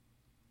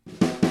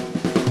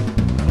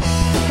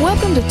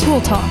Welcome to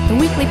Tool Talk, the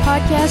weekly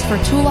podcast for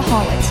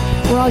toolaholics,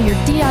 where all your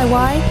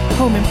DIY,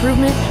 home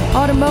improvement,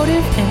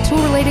 automotive, and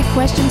tool-related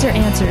questions are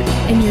answered,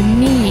 and your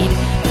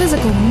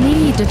physical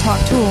need to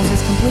talk tools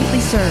is completely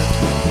served.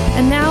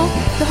 And now,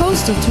 the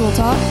hosts of Tool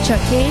Talk,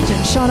 Chuck Cage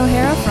and Sean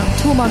O'Hara from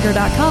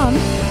Toolmonger.com,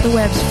 the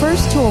web's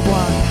first tool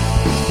blog.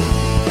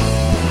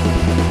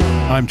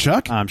 I'm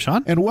Chuck. I'm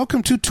Sean. And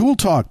welcome to Tool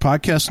Talk,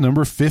 podcast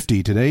number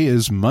 50. Today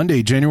is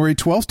Monday, January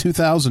 12th,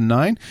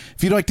 2009.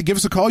 If you'd like to give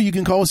us a call, you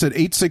can call us at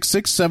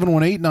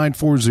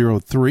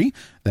 866-718-9403.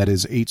 That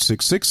is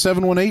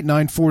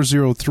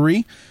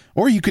 866-718-9403.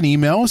 Or you can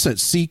email us at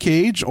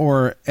ccage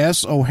or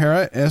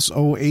sohara,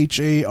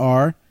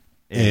 sohara,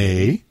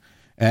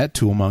 at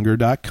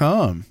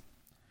toolmonger.com.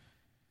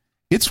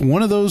 It's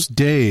one of those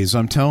days,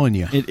 I'm telling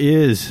you. It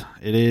is.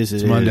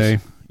 It's Monday.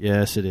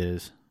 Yes, it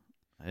is.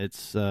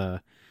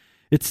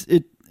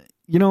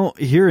 You know,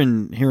 here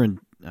in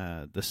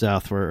the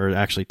South, or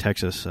actually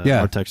Texas,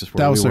 North Texas,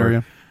 where Dallas we were,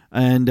 area.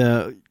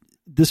 And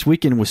this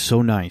weekend was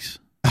so nice.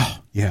 Oh,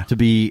 yeah. To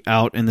be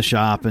out in the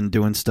shop and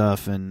doing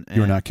stuff, and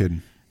You're not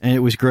kidding. And it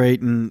was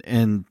great,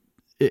 and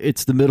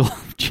it's the middle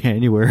of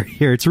January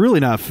here. It's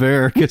really not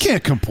fair. We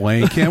can't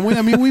complain, can we?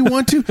 I mean, we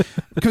want to,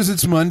 because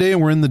it's Monday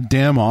and we're in the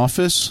damn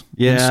office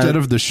instead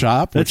of the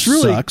shop, which that's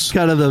really sucks.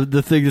 Kind of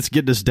the thing that's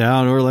getting us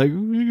down. We're like,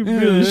 we can be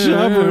in the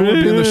shop.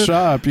 We'll be in the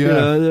shop,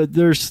 yeah.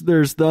 There's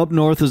the up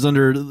north is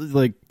under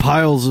like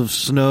piles of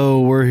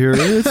snow. We're here.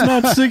 It's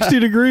not 60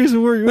 degrees,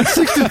 and it's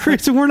 60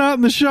 degrees, and we're not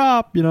in the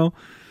shop. You know.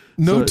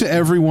 Note to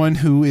everyone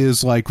who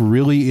is like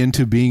really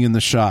into being in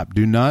the shop: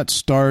 do not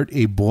start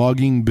a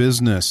blogging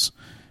business,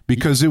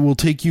 because it will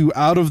take you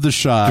out of the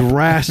shop.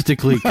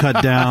 Drastically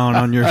cut down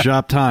on your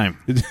shop time.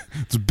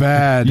 It's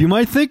bad. You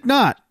might think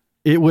not.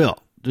 It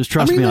will. Just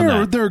trust me on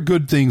that. There are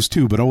good things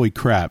too, but holy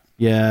crap.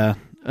 Yeah.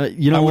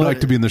 You know, I would like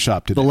to be in the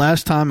shop today. The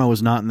last time I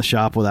was not in the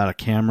shop without a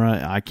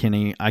camera, I can't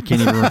even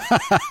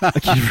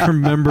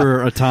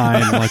remember a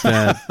time like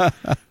that.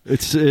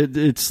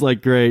 It's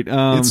like great.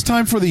 It's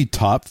time for the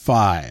top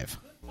 5.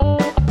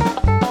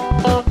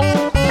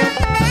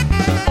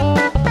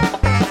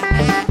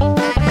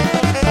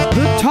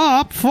 The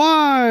top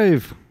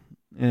 5.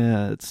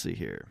 Yeah, let's see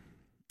here.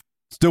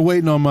 Still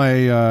waiting on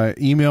my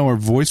email or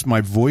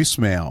my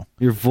voicemail.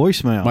 Your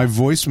voicemail. My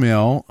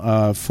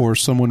voicemail for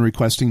someone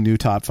requesting new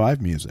top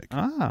 5 music.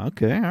 Ah,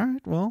 okay, all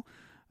right. Well,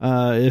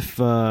 if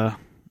the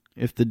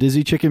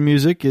Dizzy Chicken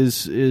music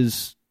is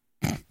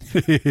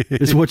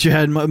what you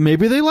had,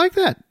 maybe they like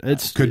that.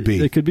 Could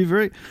be. It could be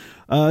very.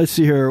 Let's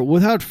see here.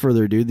 Without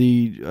further ado,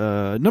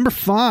 the number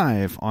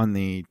 5 on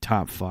the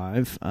top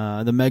 5,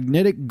 the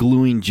magnetic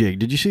gluing jig.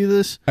 Did you see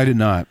this? I did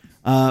not.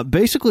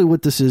 Basically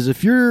what this is,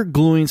 if you're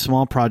gluing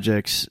small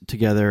projects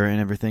together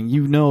and everything,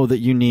 you know that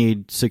you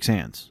need 6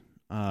 hands.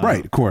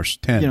 Right, of course,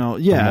 10. You know,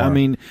 yeah, I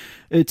mean,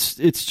 it's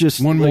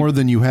just one more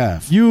than you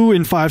have. You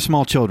and 5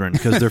 small children,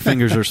 because their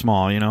fingers are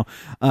small, you know.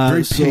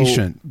 Very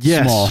patient,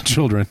 small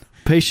children.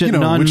 Patient,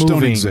 non-moving. Which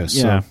don't exist.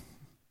 Yeah.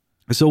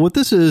 So what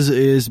this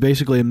is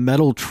basically a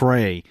metal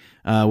tray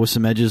with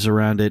some edges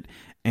around it.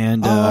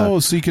 And so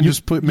you can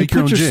just make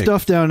your own jig. Put your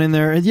stuff down in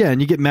there, and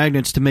you get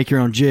magnets to make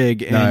your own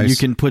jig, and you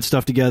can put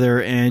stuff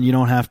together, and you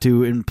don't have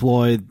to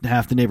employ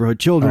half the neighborhood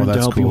children to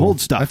help you hold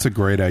stuff. That's a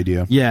great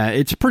idea. Yeah,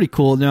 it's pretty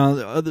cool. Now,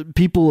 other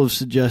people have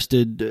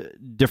suggested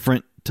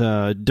different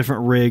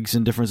rigs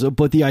and different,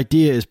 but the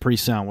idea is pretty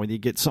sound. Whether you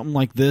get something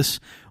like this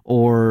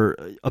or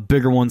a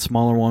bigger one,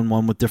 smaller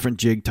one with different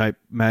jig type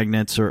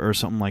magnets or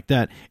something like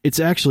that, it's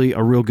actually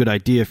a real good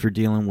idea if you're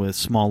dealing with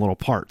small little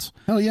parts.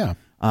 Hell yeah.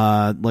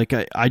 Like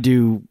I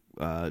do,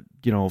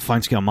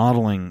 fine scale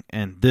modeling,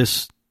 and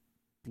this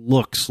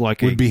looks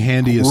like would be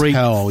handy as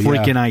hell.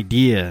 Freaking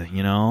idea,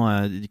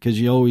 because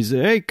you always say,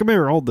 "Hey, come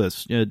here, hold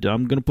this." Yeah,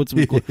 I'm gonna put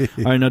some. All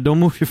right, now don't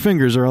move your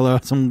fingers, or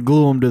else I'm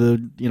glue them to the,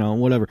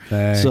 whatever.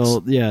 Thanks.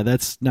 So yeah,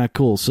 that's not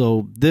cool.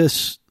 So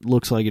this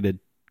looks like it'd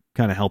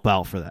kind of help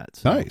out for that.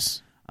 So,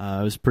 nice.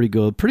 It was pretty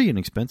good, pretty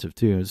inexpensive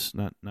too. It's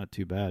not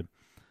too bad.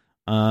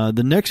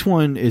 The next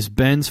one is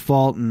Ben's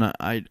fault, and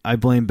I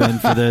blame Ben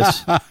for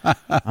this.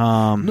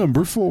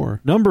 Number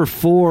 4. Number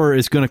 4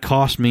 is going to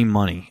cost me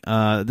money.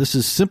 This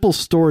is simple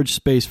storage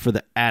space for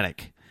the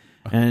attic.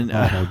 And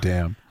oh,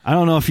 damn. I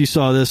don't know if you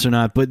saw this or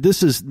not, but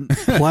this is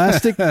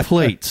plastic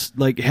plates,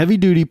 like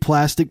heavy-duty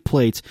plastic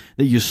plates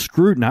that you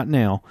screwed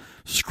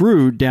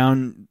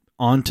down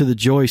onto the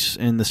joists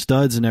and the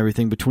studs and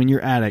everything between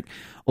your attic,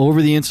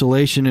 over the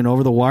insulation and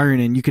over the wiring,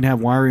 and you can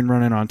have wiring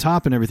running on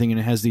top and everything, and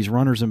it has these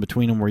runners in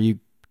between them where you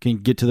can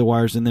get to the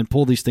wires and then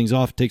pull these things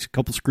off. It takes a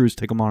couple screws,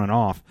 take them on and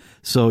off.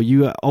 So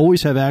you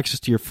always have access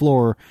to your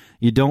floor.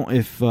 You don't,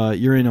 if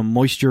you're in a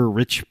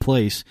moisture-rich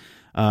place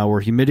where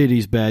humidity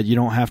is bad, you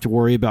don't have to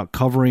worry about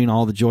covering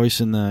all the joists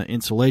and the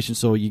insulation,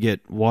 so you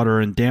get water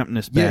and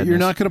dampness badness. Yeah, you're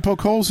not going to poke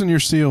holes in your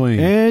ceiling.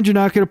 And you're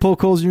not going to poke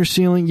holes in your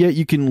ceiling, yet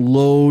you can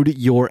load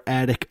your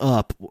attic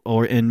up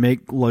and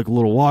make like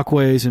little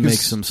walkways and make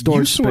some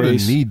storage space. You sort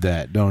of need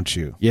that, don't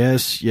you?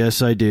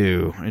 Yes, I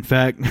do. In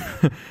fact,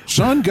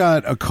 Sean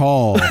got a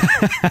call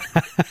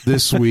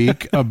this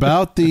week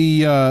about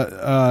the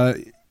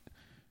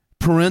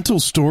parental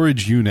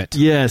storage unit.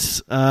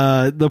 Yes,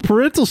 the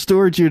parental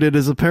storage unit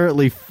is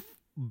apparently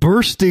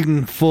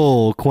bursting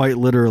full, quite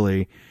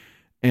literally.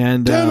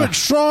 And damn it,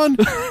 Sean!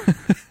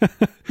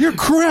 Your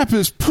crap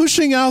is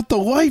pushing out the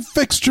light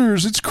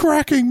fixtures. It's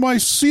cracking my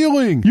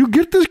ceiling. You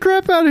get this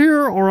crap out of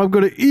here, or I'm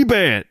going to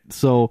eBay it.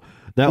 So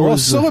that or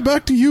was I'll sell it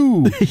back to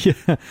you.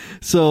 Yeah.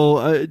 So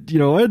at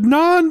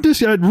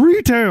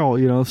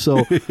retail.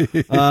 So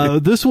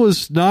this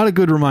was not a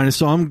good reminder.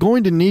 So I'm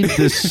going to need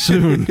this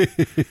soon.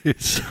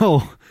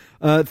 So.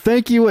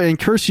 Thank you and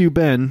curse you,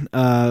 Ben,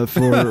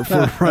 for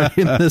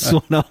writing this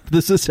one up.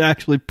 This is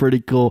actually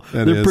pretty cool.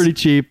 They're pretty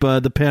cheap.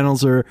 The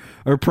panels are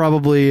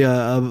probably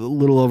a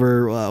little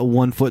over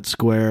 1 foot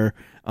square.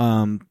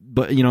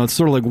 But it's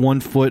sort of like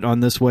 1 foot on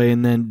this way,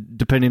 and then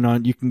depending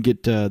on you can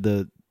get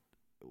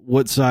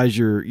what size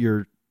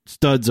your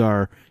studs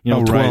are,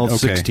 12, right, okay.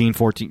 16,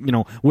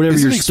 14, whatever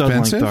Is your it stud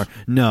length expensive?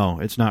 are. No,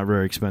 it's not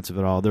very expensive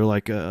at all. They're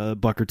like a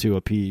buck or two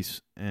a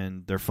piece,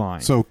 and they're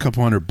fine. So a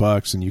couple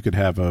 $100 and you could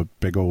have a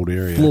big old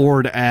area.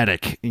 Floored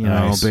attic,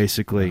 Nice.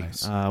 basically,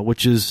 Nice.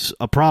 which is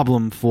a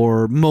problem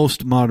for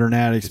most modern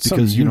attics It's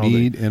because, something you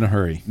need in a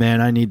hurry.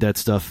 man, I need that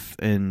stuff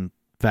in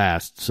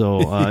fast.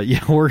 So, yeah,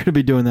 we're going to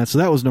be doing that. So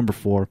that was number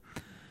 4.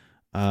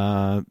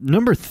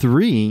 Number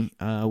 3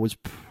 was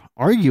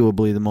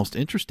arguably the most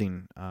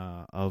interesting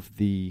of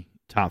the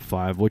top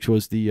 5, which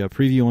was the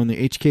preview on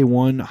the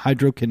HK1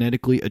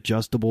 hydrokinetically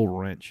adjustable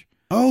wrench.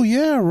 Oh,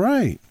 yeah,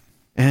 right.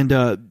 And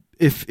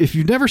if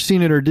you've never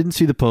seen it or didn't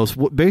see the post,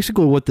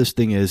 basically what this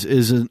thing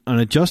is an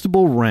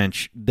adjustable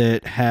wrench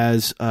that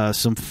has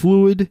some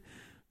fluid,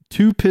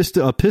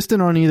 a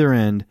piston on either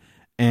end,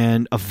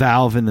 and a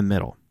valve in the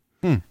middle.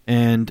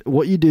 And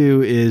what you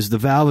do is the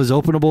valve is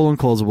openable and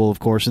closable, of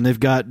course, and they've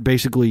got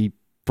basically,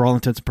 for all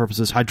intents and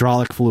purposes,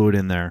 hydraulic fluid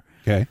in there.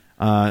 Okay.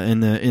 In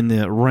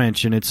the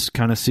wrench, and it's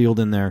kind of sealed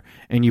in there.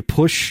 And you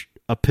push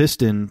a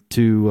piston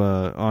to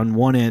on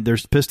one end.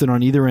 There's a piston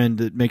on either end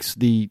that makes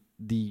the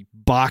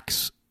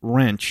box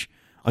wrench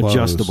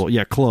adjustable. Close.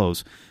 Yeah,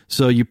 close.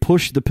 So you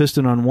push the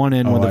piston on one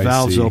end when the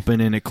valve's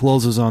open, and it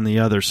closes on the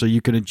other, so you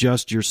can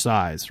adjust your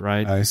size,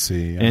 right? I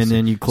see.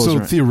 Then you close. So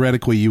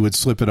theoretically, you would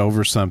slip it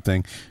over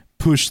something,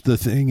 push the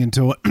thing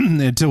until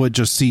it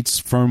just seats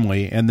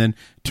firmly, and then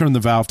turn the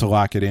valve to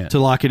lock it in.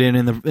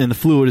 And the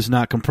fluid is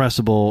not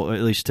compressible,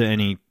 at least to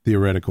any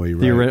Theoretically,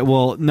 right?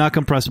 Well, not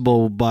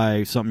compressible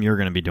by something you're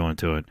going to be doing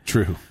to it.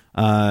 True.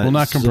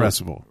 Not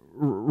compressible.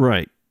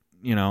 Right.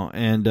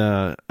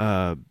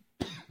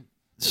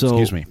 So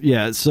excuse me.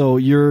 Yeah, so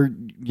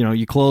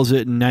you close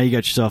it, and now you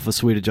got yourself a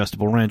sweet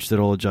adjustable wrench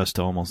that'll adjust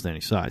to almost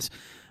any size.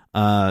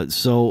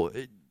 So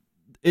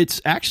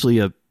it's actually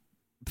a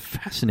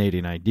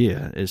fascinating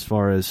idea as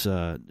far as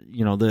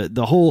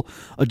the whole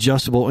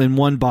adjustable, and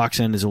one box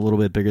end is a little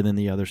bit bigger than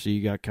the other, so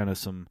you got kind of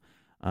some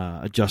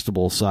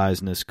adjustable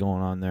sizeness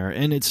going on there,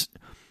 and it's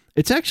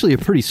actually a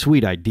pretty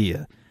sweet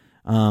idea.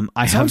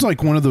 Sounds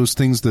like one of those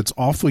things that's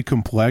awfully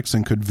complex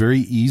and could very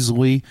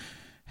easily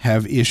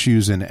have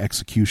issues in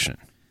execution.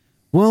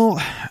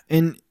 Well,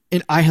 and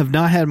I have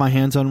not had my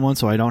hands on one,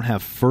 so I don't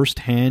have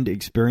firsthand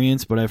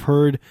experience, but I've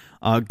heard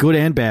good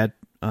and bad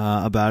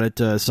about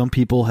it. Some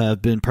people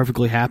have been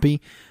perfectly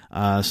happy.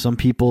 Some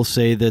people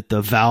say that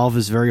the valve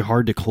is very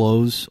hard to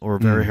close or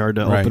very hard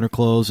to open or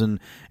close, and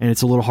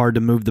it's a little hard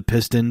to move the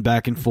piston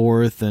back and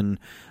forth and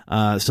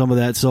some of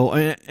that. So,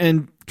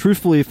 and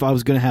truthfully, if I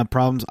was going to have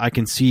problems, I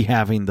can see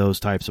having those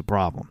types of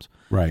problems.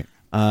 Right.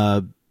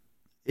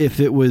 If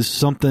it was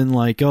something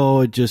like,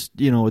 it just,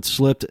 it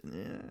slipped,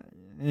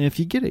 if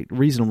you get it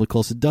reasonably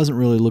close, it doesn't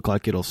really look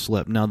like it'll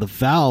slip. Now, the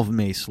valve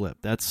may slip.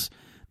 That's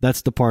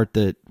the part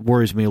that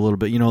worries me a little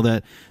bit.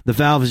 That the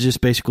valve is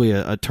just basically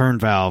a turn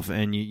valve,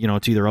 and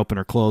it's either open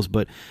or closed,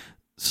 but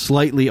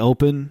slightly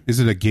open. Is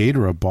it a gate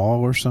or a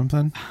ball or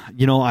something?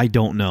 I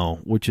don't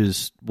know, which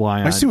is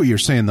why I see what you're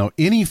saying, though.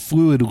 Any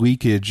fluid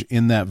leakage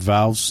in that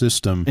valve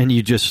system, and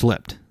you just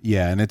slipped.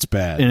 Yeah, and it's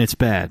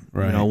bad.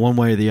 Right. One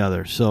way or the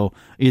other. So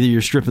either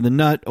you're stripping the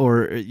nut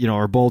or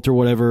or bolt or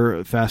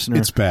whatever fastener.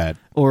 It's bad.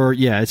 Or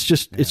it's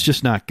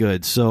just not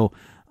good. So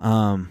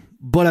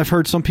but I've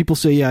heard some people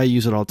say, I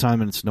use it all the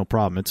time and it's no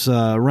problem. It's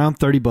around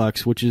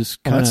 $30, which is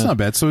kind of... that's not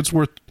bad. So it's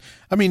worth...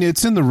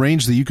 it's in the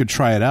range that you could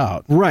try it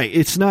out. Right.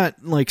 It's not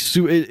like...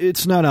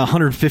 It's not a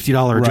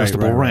 $150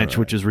 adjustable wrench,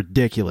 which is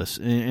ridiculous.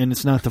 And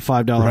it's not the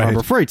 $5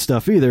 Harbor Freight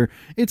stuff either.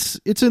 It's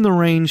in the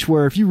range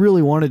where if you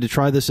really wanted to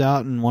try this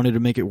out and wanted to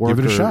make it work...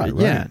 Give it a shot,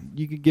 right? Yeah,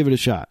 you could give it a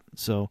shot.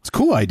 So it's a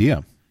cool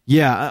idea.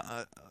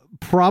 Yeah.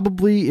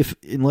 Probably,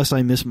 unless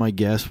I miss my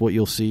guess, what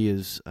you'll see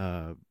is...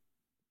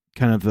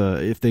 kind of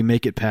if they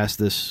make it past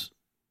this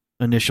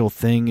initial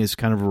thing is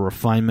kind of a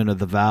refinement of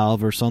the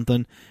valve or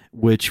something,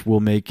 which will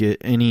make it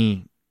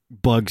any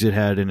bugs it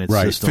had in its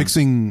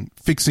system.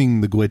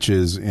 Fixing the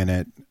glitches in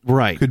it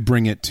could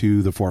bring it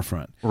to the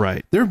forefront.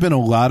 Right. There have been a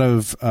lot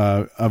of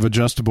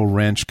adjustable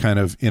wrench kind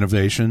of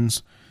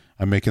innovations.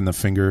 I'm making the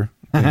finger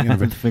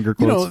finger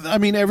quotes.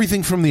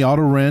 Everything from the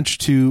auto wrench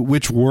to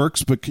which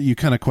works, but you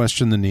kind of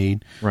question the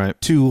need.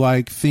 Right. To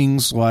like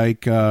things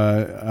like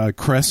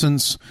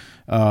crescents.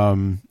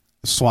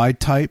 slide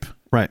type,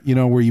 Right. You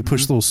know, where you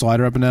push the little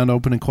slider up and down to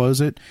open and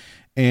close it.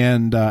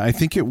 And I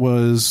think it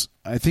was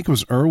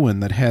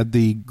Irwin that had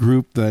the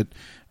group that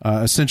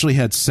essentially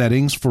had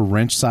settings for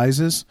wrench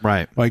sizes,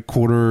 Right. Like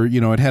quarter. You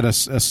know, it had a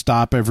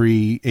stop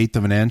every 1/8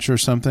 of an inch or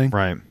something,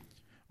 Right.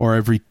 or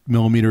every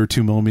millimeter or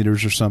 2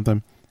 millimeters or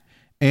something.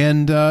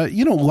 And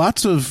you know,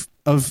 lots of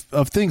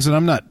things. And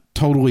I'm not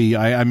totally.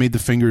 I made the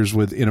fingers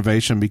with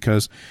innovation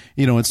because,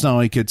 you know, it's not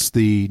like it's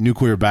the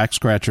nuclear back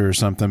scratcher or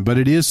something, but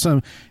it is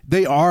some.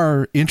 They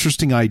are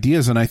interesting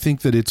ideas, and I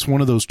think that it's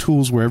one of those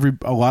tools where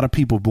a lot of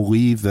people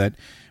believe that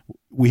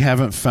we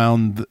haven't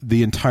found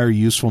the entire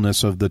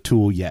usefulness of the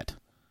tool yet.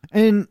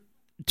 And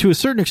to a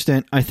certain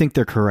extent, I think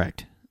they're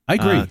correct. I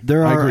agree.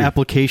 There are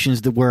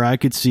applications where I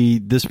could see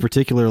this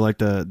particular, like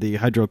the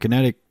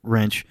hydrokinetic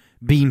wrench,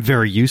 being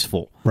very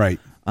useful. Right.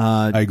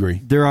 I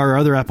agree. There are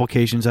other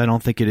applications I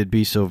don't think it'd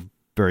be so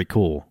very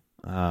cool.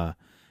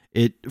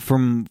 It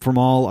from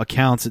all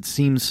accounts, it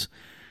seems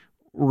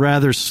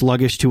rather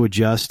sluggish to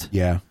adjust.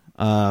 Yeah.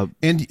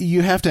 And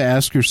you have to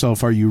ask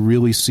yourself, are you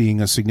really seeing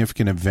a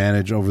significant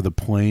advantage over the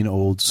plain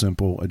old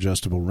simple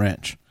adjustable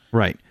wrench?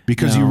 Right.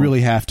 Because you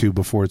really have to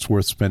before it's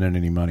worth spending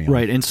any money on.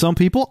 Right. And some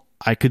people,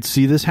 I could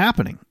see this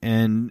happening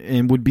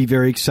and would be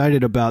very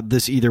excited about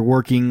this either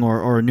working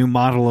or a new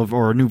model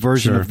or a new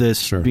version of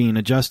this being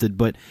adjusted.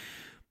 But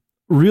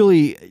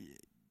really,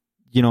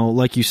 you know,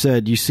 like you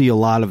said, you see a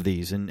lot of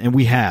these, and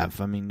we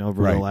have. I mean,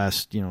 over the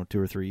last 2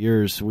 or 3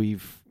 years,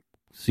 we've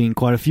seen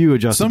quite a few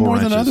adjustable Some more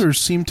wrenches. than others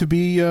seem to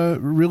be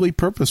really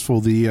purposeful.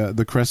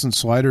 The crescent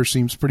slider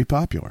seems pretty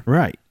popular.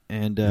 Right.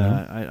 And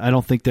I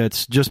don't think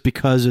that's just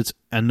because it's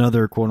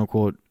another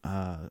quote-unquote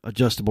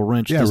adjustable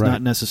wrench does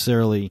not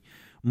necessarily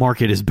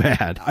mark it as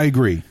bad. I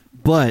agree.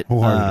 But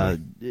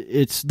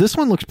this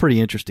one looks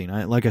pretty interesting.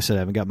 Like I said, I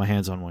haven't got my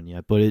hands on one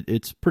yet, but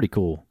it's pretty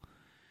cool.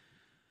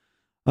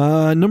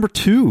 Number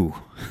 2.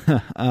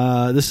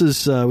 This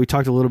is we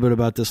talked a little bit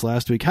about this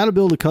last week. How to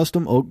build a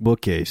custom oak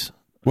bookcase.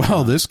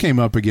 Well, this came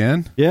up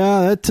again.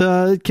 Yeah,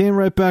 it came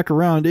right back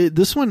around.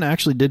 This one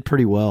actually did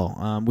pretty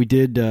well. We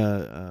did,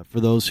 for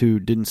those who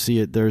didn't see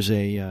it, there's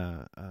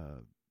a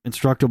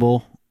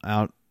Instructable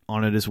out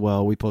on it as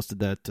well. We posted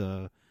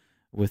that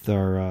with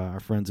our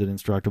friends at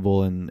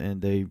Instructable,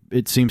 and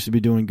it seems to be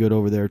doing good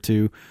over there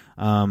too.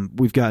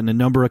 We've gotten a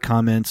number of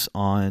comments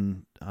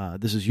on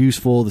this is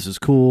useful, this is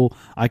cool.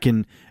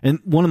 And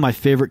one of my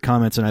favorite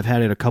comments, and I've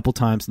had it a couple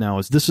times now,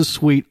 is this is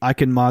sweet. I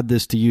can mod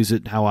this to use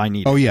it how I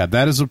need it. Oh yeah,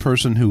 that is a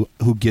person who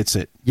gets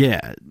it.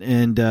 Yeah,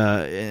 and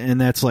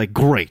that's like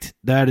great.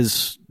 That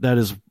is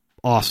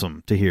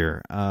awesome to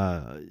hear.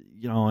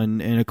 You know,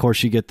 and of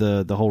course you get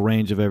the whole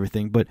range of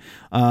everything. But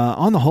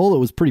on the whole, it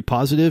was pretty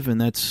positive, and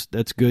that's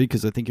good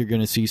because I think you're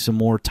going to see some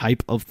more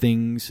type of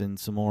things and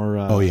some more.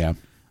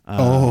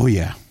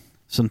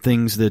 Some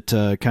things that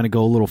kind of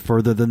go a little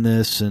further than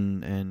this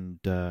and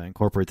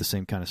incorporate the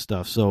same kind of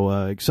stuff.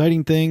 So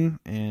exciting thing,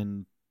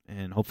 and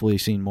hopefully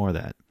seeing more of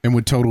that. And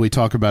would totally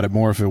talk about it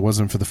more if it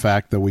wasn't for the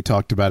fact that we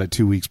talked about it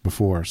 2 weeks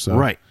before. So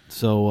right.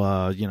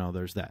 So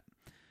there's that.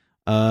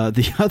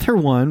 The other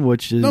one,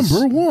 which is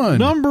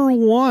number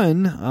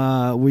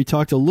one, we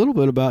talked a little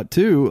bit about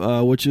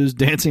too, which is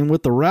dancing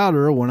with the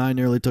router when I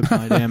nearly took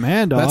my damn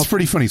hand off. That's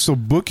pretty funny. So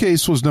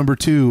bookcase was number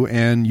 2,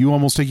 and you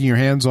almost taking your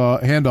hand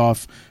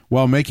off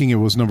while making it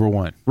was number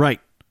 1. Right.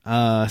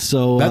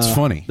 So that's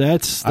funny.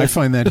 I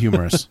find that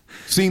humorous.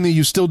 Seeing that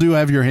you still do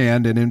have your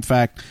hand, and in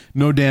fact,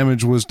 no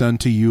damage was done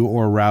to you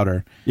or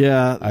router.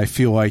 Yeah. I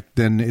feel like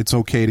then it's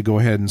okay to go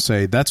ahead and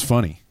say that's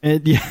funny.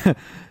 And yeah,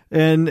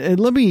 and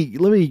let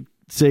me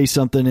say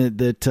something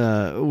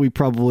that we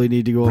probably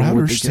need to go over.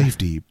 Router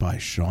Safety by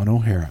Sean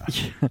O'Hara.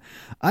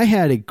 I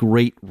had a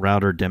great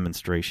router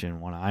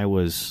demonstration when I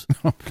was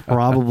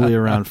probably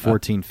around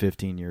 14,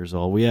 15 years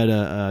old. We had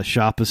a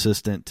shop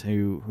assistant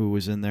who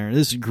was in there.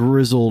 This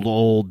grizzled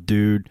old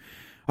dude.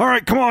 All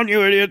right, come on,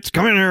 you idiots.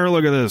 Come in here.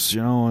 Look at this.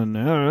 And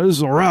this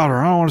is a router.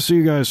 I don't want to see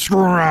you guys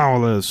screwing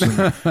around with this.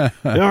 And,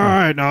 all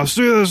right, now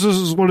see this. This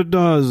is what it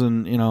does.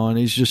 And, and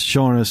he's just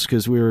showing us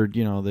because we were,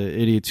 the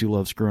idiots who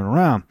love screwing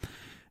around.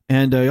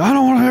 And I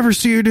don't want to ever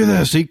see you do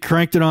this. He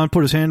cranked it on,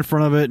 put his hand in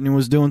front of it, and he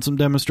was doing some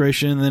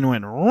demonstration, and then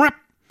went rip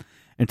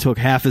and took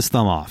half his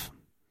thumb off.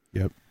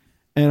 Yep.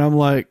 And I'm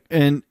like,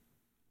 and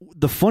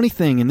the funny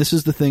thing, and this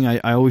is the thing I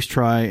always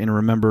try and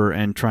remember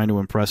and trying to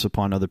impress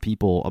upon other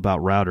people about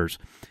routers,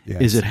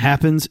 is it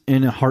happens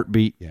in a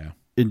heartbeat. Yeah.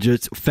 And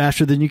just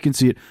faster than you can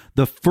see it.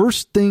 The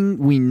first thing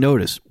we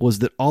noticed was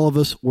that all of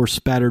us were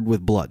spattered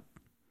with blood.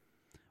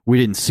 We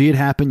didn't see it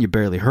happen. You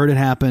barely heard it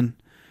happen.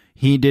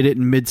 He did it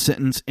in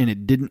mid-sentence, and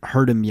it didn't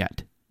hurt him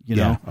yet. You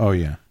know? Oh,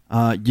 yeah.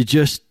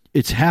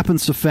 It's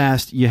happened so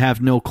fast, you have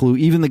no clue.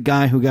 Even the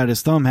guy who got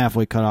his thumb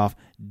halfway cut off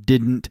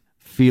didn't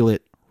feel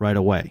it right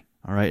away.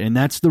 All right? And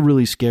that's the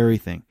really scary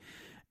thing.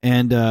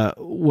 And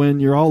when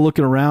you're all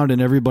looking around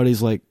and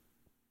everybody's like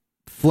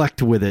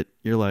flecked with it,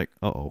 you're like,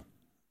 uh-oh.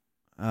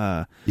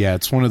 Yeah,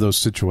 it's one of those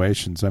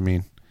situations. I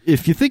mean,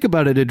 if you think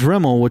about it, a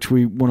Dremel, which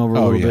we went over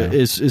a little bit,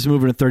 is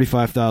moving at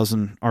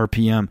 35,000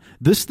 RPM.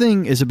 This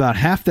thing is about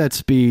half that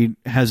speed,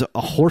 has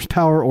a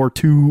horsepower or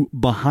two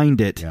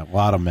behind it. Yeah, a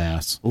lot of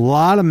mass. A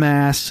lot of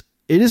mass.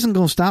 It isn't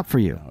going to stop for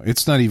you. No,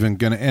 it's not even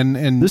going to.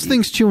 And this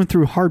thing's chewing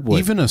through hardwood.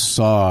 Even a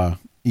saw,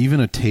 even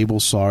a table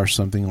saw or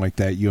something like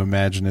that, you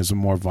imagine is a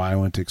more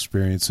violent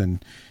experience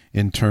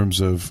in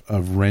terms of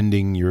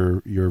rending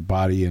your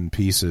body in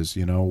pieces,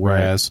 you know,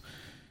 whereas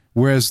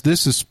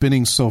this is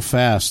spinning so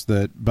fast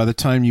that by the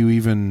time it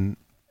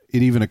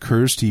even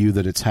occurs to you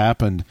that it's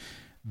happened,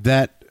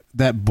 that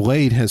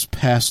blade has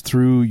passed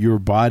through your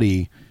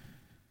body,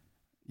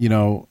 you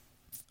know,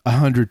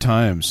 100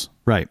 times.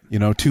 Right. You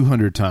know,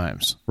 200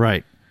 times.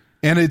 Right.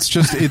 And it's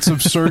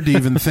absurd to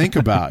even think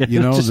about, you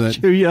know, that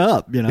chew you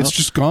up, you know. It's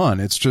just gone.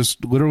 It's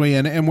just literally,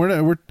 and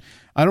we're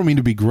I don't mean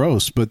to be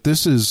gross, but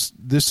this is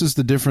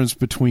the difference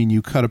between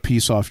you cut a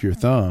piece off your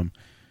thumb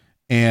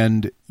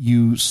and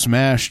you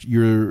smashed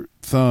your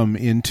thumb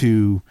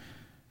into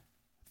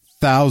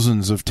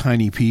thousands of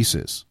tiny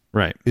pieces.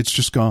 Right. It's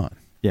just gone.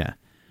 Yeah.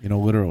 You know,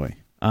 literally.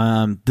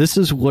 This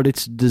is what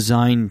it's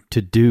designed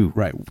to do.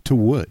 Right. To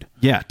wood.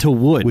 Yeah, to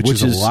wood. Which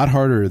is a lot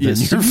harder than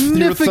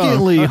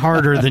significantly your thumb.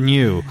 harder than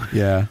you.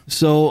 Yeah.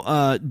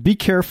 So be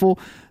careful.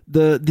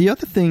 The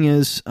other thing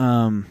is,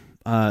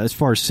 as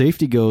far as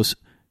safety goes,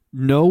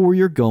 know where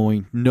you're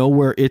going, know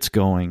where it's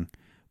going,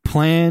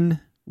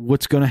 plan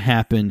what's going to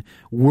happen,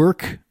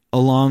 work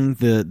along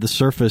the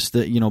surface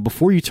that, you know,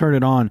 before you turn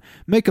it on,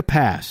 make a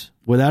pass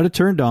without it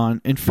turned on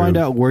and find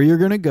out where you're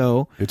going to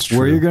go,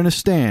 where you're going to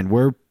stand,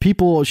 where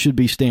people should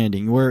be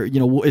standing, where, you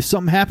know, if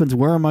something happens,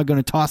 where am I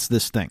going to toss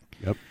this thing?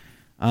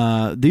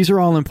 Yep. These are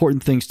all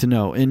important things to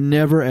know, and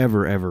never,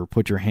 ever, ever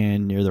put your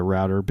hand near the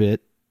router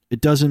bit. It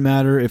doesn't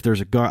matter if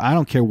there's a guard. I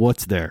don't care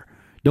what's there.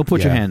 Don't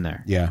put your hand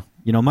there. Yeah.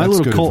 You know, my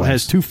little Colt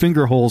has 2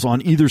 finger holes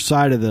on either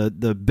side of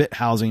the bit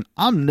housing.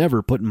 I'm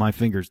never putting my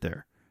fingers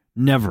there.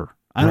 Never.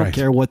 I don't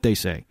care what they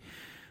say.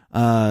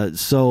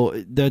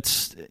 So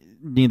that's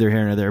neither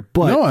here nor there.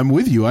 But no, I'm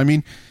with you. I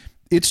mean,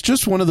 it's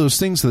just one of those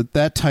things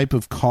that type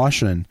of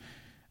caution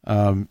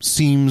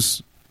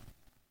seems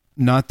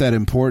not that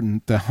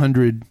important the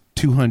 100,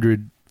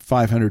 200,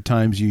 500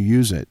 times you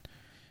use it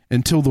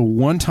until the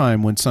one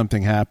time when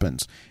something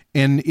happens.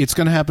 And it's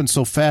going to happen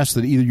so fast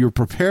that either you're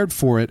prepared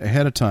for it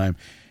ahead of time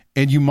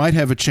and you might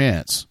have a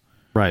chance.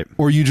 Right.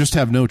 Or you just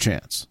have no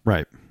chance.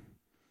 Right.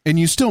 And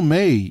you still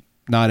may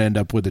not end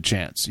up with a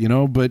chance, you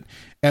know, but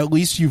at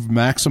least you've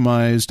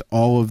maximized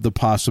all of the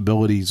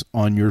possibilities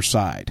on your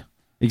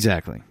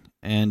Exactly.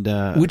 And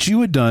which you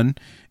had done.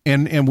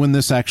 And when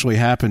this actually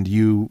happened,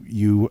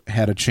 you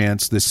had a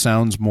chance. This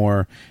sounds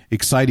more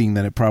exciting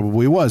than it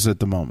probably was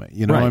at the moment.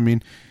 You know, I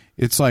mean,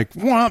 it's like,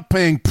 womp,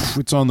 bang,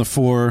 it's on the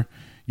floor.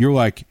 You're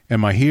like,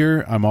 am I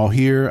here? I'm all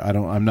here.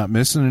 I'm not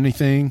missing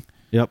anything.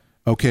 Yep.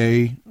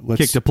 Okay, let's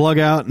kick the plug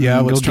out.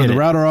 And let's turn the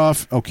router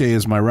off. Okay,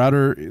 is my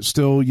router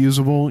still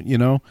usable? You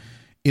know,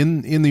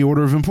 in the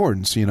order of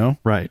importance. You know,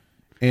 right.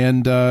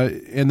 And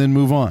then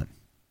move on.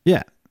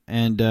 Yeah.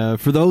 And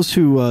for those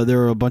who,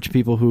 there are a bunch of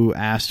people who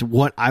asked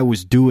what I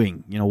was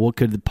doing. You know, what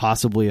could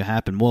possibly have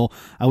happened? Well,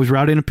 I was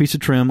routing a piece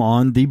of trim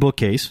on the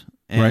bookcase,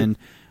 and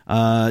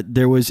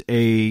there was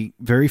a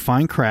very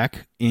fine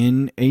crack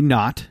in a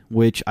knot,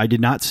 which I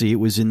did not see. It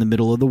was in the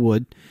middle of the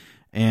wood.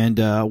 And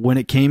when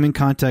it came in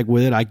contact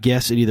with it, I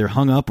guess it either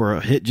hung up or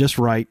hit just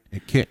right.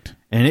 It kicked.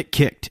 And it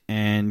kicked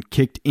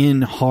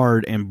in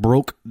hard and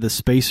broke the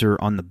spacer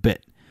on the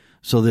bit,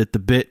 so that the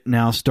bit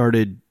now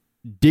started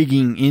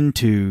digging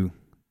into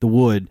the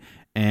wood.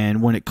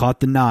 And when it caught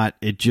the knot,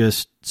 it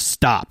just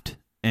stopped.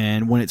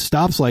 And when it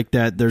stops like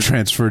that, there's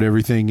transferred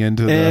everything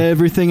into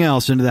everything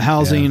else into the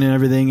housing and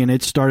everything. And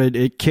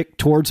it kicked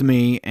towards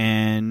me,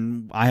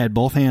 and I had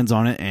both hands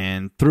on it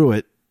and threw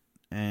it.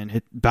 And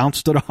it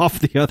bounced it off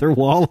the other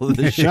wall of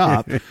the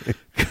shop,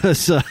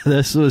 because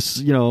this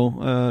was, you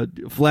know,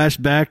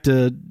 flashback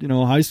to, you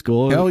know, high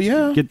school. Hell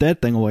yeah! Get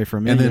that thing away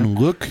from me. And then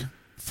look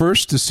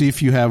first to see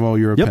if you have all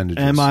your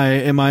appendages. Am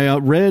I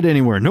read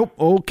anywhere? Nope.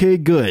 Okay,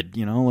 good.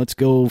 You know, let's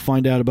go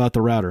find out about the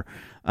router.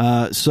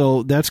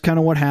 So that's kind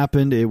of what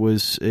happened. It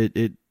was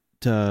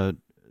the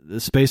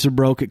spacer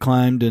broke. It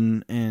climbed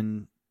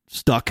and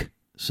stuck.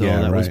 So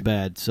that was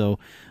bad. So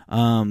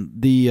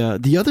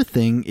the other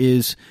thing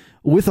is,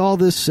 with all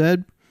this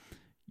said,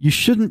 you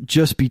shouldn't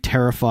just be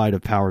terrified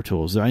of power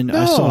tools. I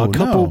saw a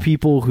couple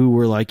people who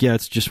were like, yeah,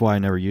 it's just why I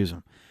never use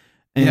them.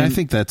 And I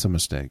think that's a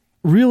mistake.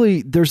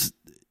 Really,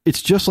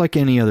 it's just like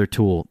any other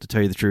tool, to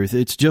tell you the truth.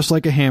 It's just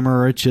like a hammer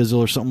or a chisel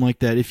or something like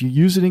that. If you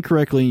use it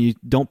incorrectly and you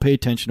don't pay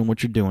attention to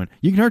what you're doing,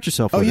 you can hurt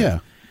yourself with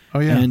it. Oh,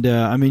 yeah. And,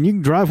 I mean, you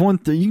can drive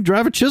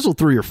a chisel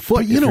through your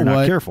foot if you're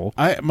not careful.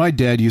 My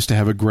dad used to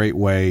have a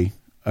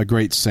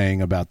great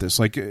saying about this.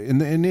 Like,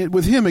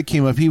 with him, it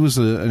came up. He was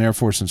an Air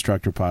Force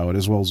instructor pilot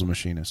as well as a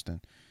machinist,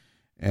 and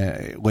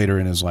later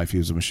in his life, he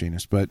was a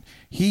machinist. But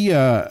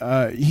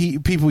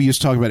people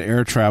used to talk about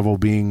air travel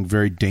being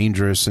very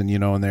dangerous, and, you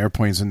know, and the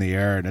airplane's in the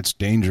air and it's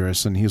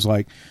dangerous. And he's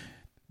like,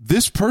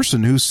 this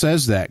person who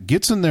says that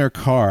gets in their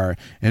car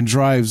and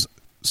drives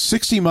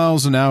 60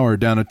 miles an hour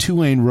down a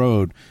 2-lane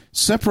road,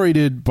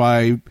 separated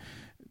by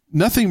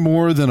nothing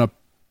more than a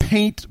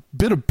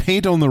bit of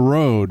paint on the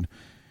road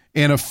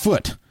and a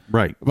foot.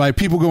 Right. By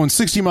people going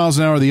 60 miles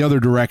an hour the other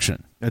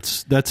direction.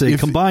 That's a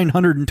combined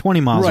 120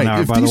 miles an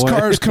hour, if by the way. these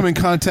cars come in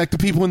contact, the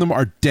people in them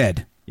are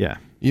dead. Yeah.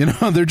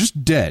 They're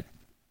just dead.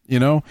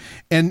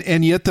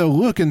 And yet they'll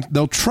look and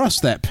they'll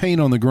trust that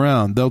paint on the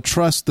ground. They'll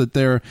trust that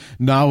their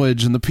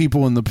knowledge and the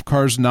people in the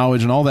car's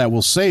knowledge and all that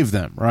will save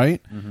them,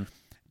 right? Mm-hmm.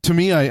 To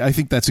me, I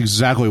think that's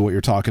exactly what you're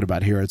talking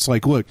about here. It's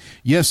like, look,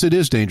 yes, it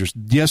is dangerous.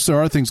 Yes, there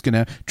are things can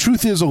happen.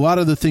 Truth is, a lot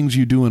of the things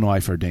you do in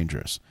life are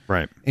dangerous.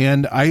 Right.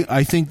 And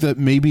I think that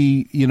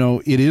maybe,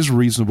 it is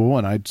reasonable,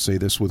 and I'd say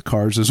this with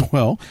cars as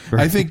well.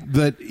 Right. I think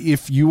that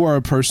if you are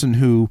a person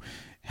who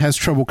has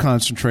trouble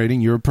concentrating,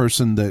 you're a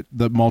person that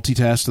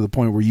multitasks to the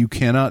point where you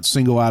cannot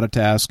single out a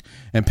task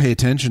and pay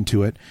attention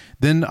to it,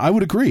 then I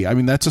would agree. I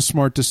mean, that's a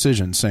smart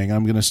decision, saying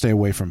I'm going to stay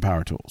away from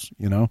power tools,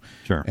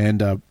 Sure.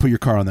 And put your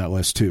car on that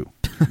list too,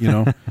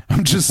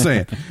 I'm just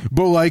saying.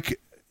 But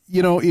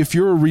if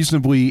you're a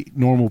reasonably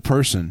normal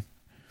person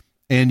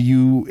and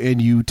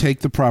you take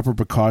the proper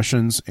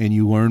precautions and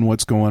you learn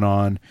what's going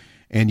on,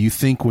 and you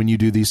think when you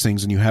do these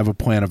things and you have a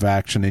plan of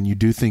action and you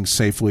do things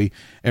safely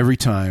every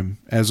time,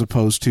 as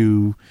opposed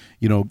to,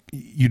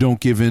 you don't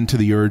give in to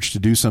the urge to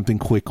do something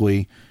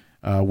quickly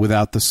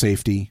without the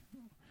safety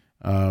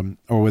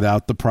or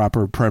without the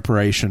proper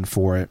preparation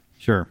for it.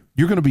 Sure.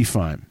 You're going to be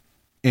fine.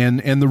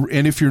 And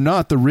if you're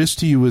not, the risk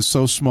to you is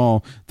so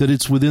small that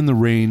it's within the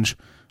range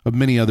of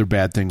many other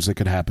bad things that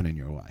could happen in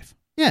your life.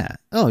 Yeah.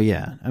 Oh,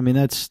 yeah. I mean,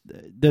 that's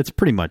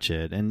pretty much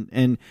it.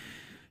 And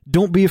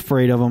don't be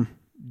afraid of them.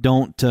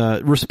 Don't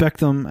respect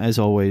them as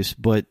always,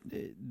 but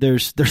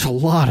there's a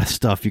lot of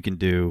stuff you can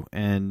do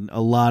and a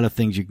lot of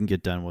things you can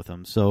get done with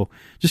them. So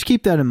just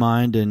keep that in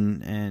mind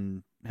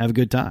and have a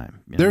good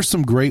time. There's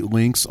some great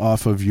links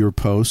off of your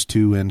post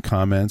too and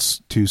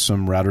comments to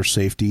some router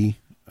safety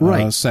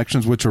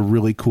sections, which are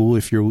really cool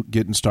if you're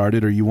getting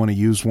started or you want to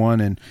use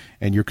one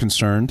and you're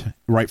concerned,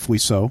 rightfully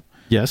so.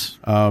 Yes.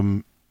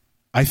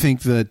 I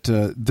think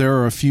that there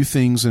are a few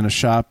things in a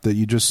shop that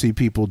you just see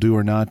people do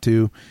or not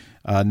do.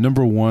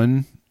 Number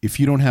one, if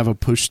you don't have a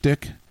push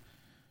stick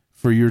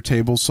for your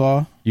table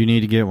saw, you need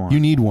to get one. You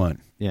need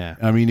one. Yeah.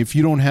 I mean, if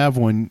you don't have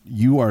one,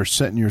 you are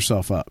setting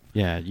yourself up.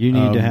 Yeah, you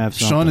need to have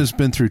something. Sean has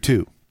been through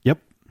two. Yep.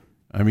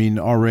 I mean,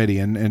 already.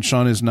 And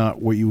Sean is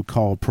not what you would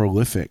call a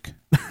prolific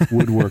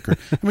woodworker.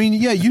 I mean,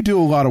 yeah, you do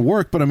a lot of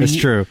work, but I mean, it's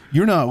true.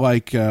 You're not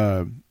like,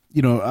 I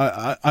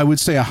would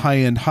say a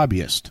high-end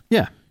hobbyist.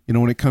 Yeah.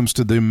 When it comes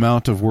to the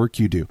amount of work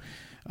you do.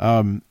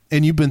 And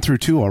you've been through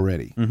two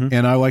already. Mm-hmm.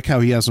 And I like how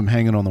he has them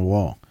hanging on the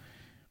wall.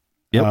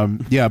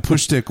 Yep.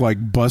 Push stick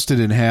like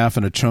busted in half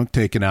and a chunk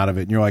taken out of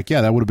it. And you're like,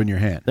 yeah, that would have been your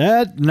hand.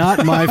 That,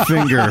 not my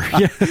finger.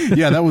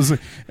 Yeah, that was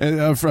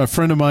a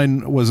friend of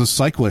mine was a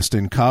cyclist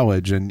in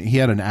college, and he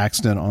had an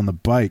accident on the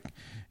bike,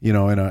 in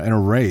a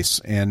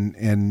race.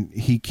 And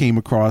he came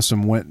across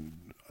and went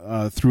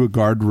through a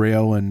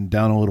guardrail and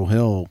down a little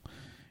hill.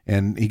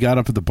 And he got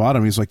up at the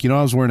bottom. He's like,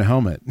 I was wearing a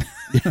helmet.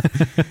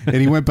 And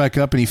he went back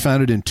up and he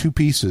found it in two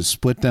pieces,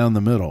 split down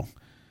the middle,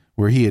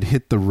 where he had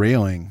hit the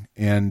railing,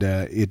 and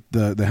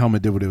the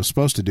helmet did what it was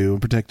supposed to do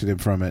and protected him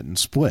from it and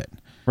split.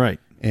 Right.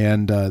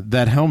 And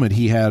that helmet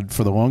he had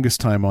for the longest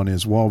time on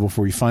his wall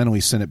before he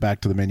finally sent it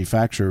back to the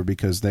manufacturer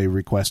because they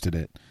requested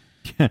it.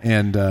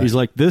 And he's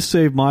like, this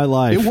saved my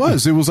life.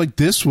 It was like,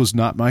 this was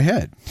not my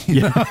head.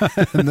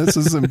 And this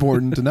is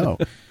important to know.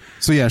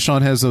 So, yeah,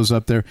 Sean has those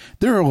up there.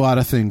 There are a lot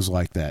of things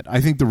like that.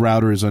 I think the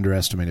router is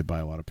underestimated by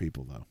a lot of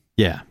people, though.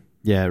 Yeah.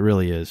 Yeah, it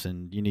really is.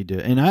 And you need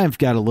to. And I've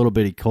got a little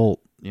bitty Colt,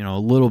 a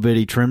little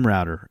bitty trim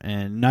router,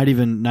 and not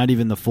even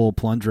the full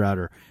plunge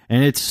router.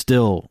 And it's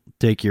still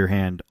take your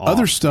hand off.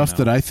 Other stuff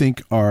that I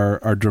think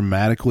are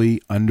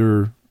dramatically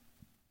under,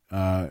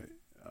 I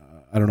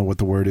don't know what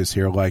the word is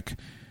here, like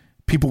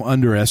people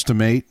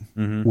underestimate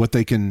what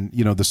they can,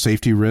 the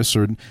safety risks,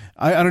 or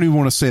I don't even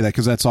want to say that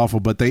because that's awful,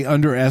 but they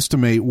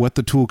underestimate what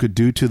the tool could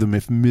do to them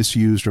if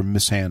misused or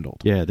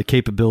mishandled. Yeah, the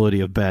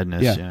capability of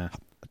badness. Yeah.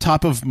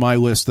 Top of my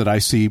list that I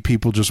see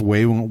people just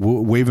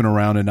waving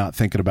around and not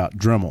thinking about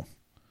Dremel.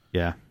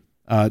 Yeah.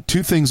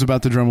 Two things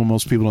about the Dremel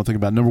most people don't think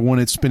about. Number one,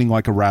 it's spinning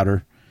like a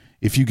router.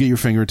 If you get your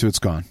finger into it, it's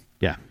gone.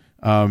 Yeah.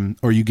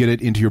 Or you get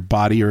it into your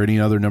body or any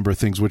other number of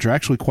things, which are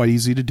actually quite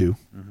easy to do.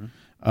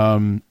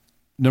 Mm-hmm.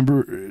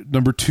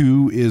 Number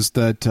two is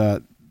that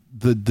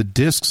the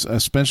discs,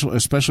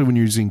 especially when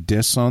you're using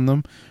discs on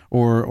them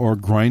or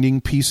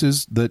grinding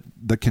pieces that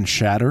can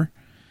shatter,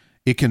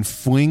 it can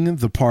fling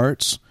the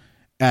parts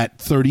at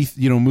 30,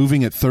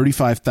 moving at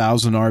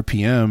 35,000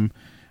 RPM.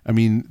 I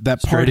mean,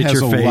 that part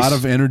has a lot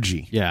of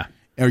energy. Yeah.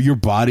 Or your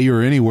body or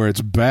anywhere,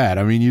 it's bad.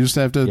 I mean, you just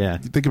have to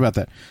think about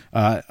that.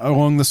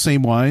 Along the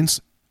same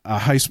lines,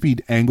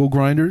 high-speed angle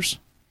grinders.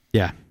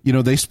 Yeah.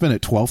 They spin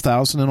at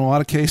 12,000 in a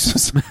lot of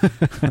cases.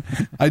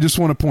 I just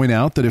want to point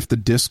out that if the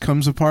disc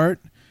comes apart,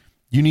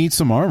 you need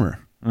some armor.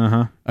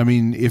 I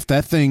mean, if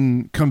that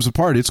thing comes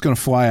apart, it's going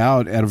to fly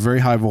out at a very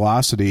high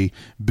velocity.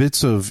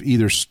 Bits of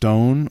either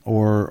stone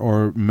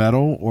or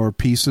metal or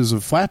pieces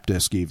of flap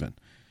disc even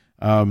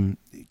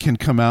can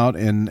come out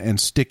and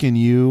stick in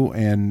you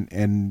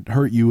and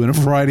hurt you in a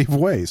variety of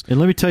ways. And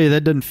let me tell you,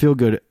 that doesn't feel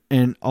good.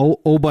 And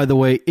oh, by the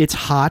way, it's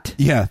hot.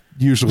 Yeah,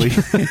 usually.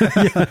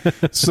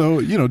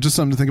 So, just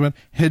something to think about.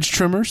 Hedge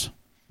trimmers.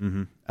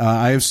 Mm-hmm.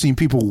 I have seen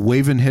people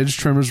waving hedge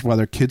trimmers while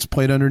their kids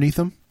played underneath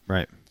them.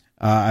 Right.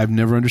 I've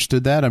never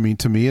understood that. I mean,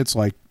 to me, it's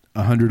like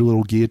 100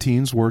 little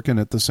guillotines working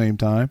at the same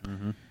time.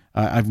 Mm-hmm.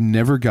 I've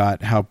never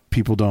got how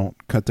people don't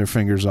cut their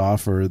fingers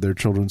off or their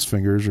children's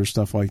fingers or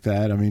stuff like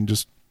that. I mean,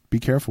 just be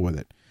careful with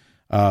it.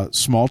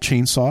 Small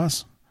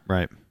chainsaws.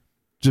 Right.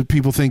 Just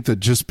people think that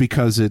just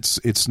because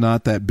it's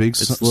not that big,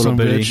 it's a little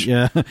bitty.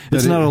 Yeah,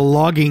 it's not a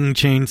logging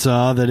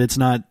chainsaw that it's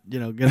not.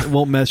 It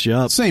won't mess you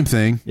up. Same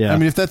thing. Yeah. I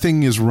mean, if that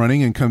thing is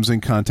running and comes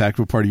in contact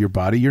with part of your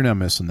body, you're not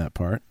missing that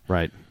part.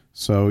 Right.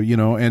 So,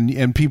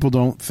 and people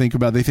don't think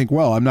about, they think,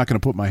 well, I'm not going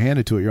to put my hand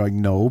into it. You're like,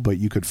 no, but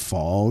you could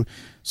fall.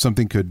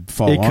 Something could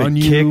fall on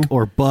you. It could kick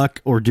or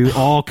buck or do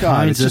all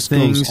kinds of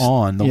things. Goes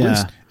on the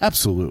list.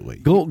 Absolutely.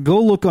 Go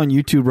look on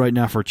YouTube right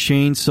now for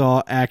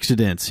chainsaw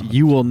accidents.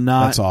 You will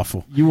not. That's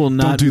awful. You will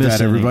not don't do miss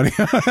that, everybody.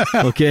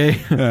 Okay?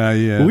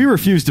 Yeah. We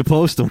refuse to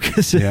post them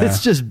because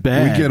it's just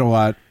bad. We get a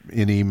lot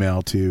in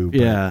email too.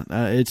 Yeah,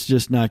 it's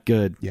just not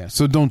good. Yeah,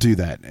 so don't do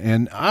that.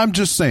 And I'm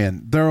just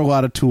saying, there are a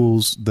lot of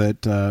tools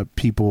that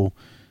people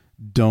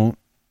don't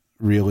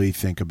really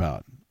think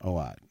about a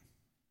lot.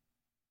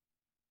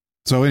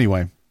 So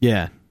anyway.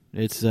 Yeah,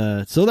 it's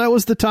so that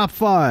was the top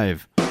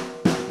 5.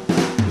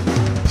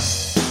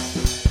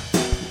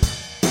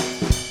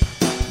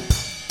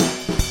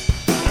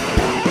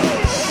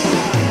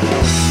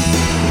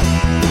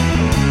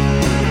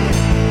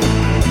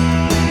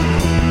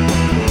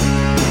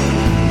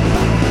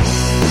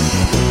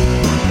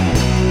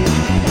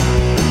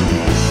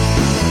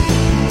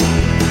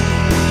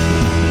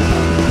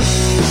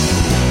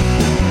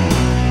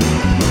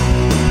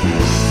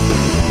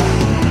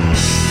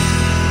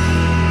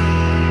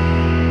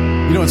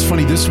 It's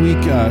funny. This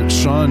week,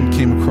 Sean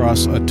came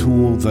across a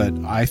tool that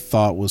I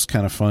thought was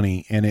kind of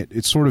funny, and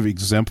it sort of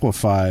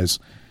exemplifies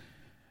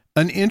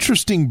an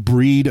interesting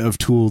breed of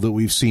tool that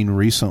we've seen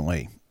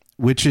recently,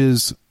 which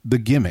is the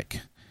gimmick.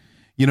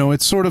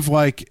 It's sort of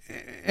like,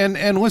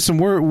 and listen,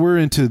 we're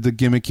into the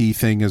gimmicky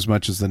thing as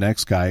much as the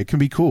next guy. It can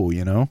be cool,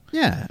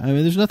 Yeah, I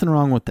mean, there's nothing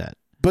wrong with that.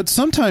 But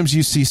sometimes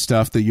you see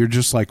stuff that you're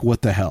just like,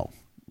 what the hell,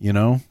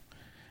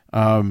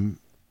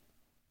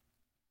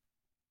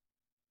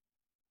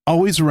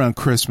 Always around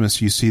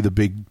Christmas, you see the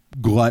big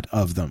glut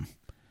of them.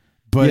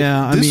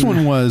 But this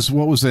one was,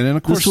 what was it? And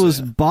of course, this was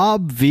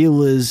Bob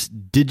Vila's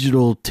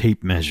digital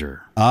tape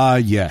measure.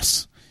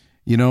 Yes.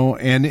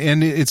 And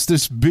it's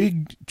this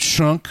big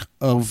chunk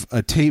of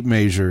a tape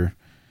measure.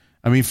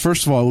 I mean,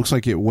 first of all, it looks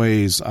like it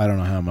weighs, I don't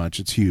know how much.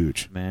 It's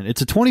huge. Man,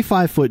 it's a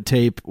 25-foot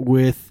tape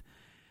with,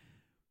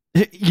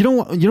 you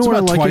know it's what I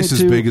like twice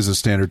as big as a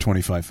standard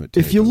 25-foot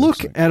tape. If you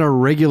look at a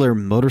regular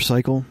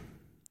motorcycle,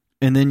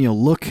 and then you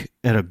look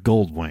at a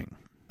Goldwing.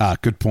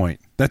 Good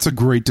point. That's a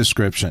great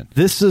description.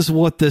 This is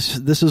what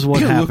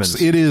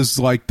happens. It is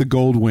like the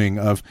Goldwing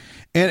of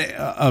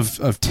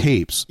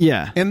tapes.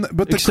 Yeah,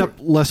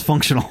 except less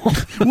functional.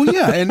 Well,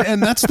 yeah,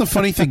 and that's the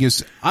funny thing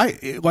is,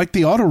 I like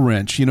the auto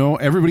wrench.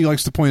 Everybody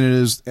likes to point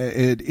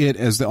it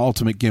as the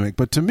ultimate gimmick,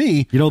 but to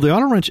me, the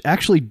auto wrench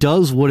actually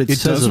does what it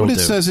says it'll do.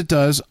 Says it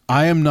does.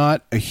 I am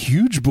not a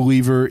huge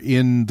believer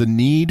in the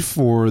need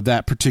for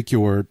that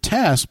particular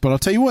task, but I'll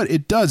tell you what,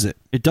 it does it.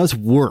 It does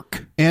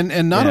work,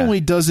 and not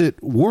only does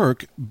it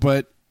work,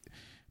 but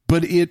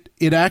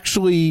it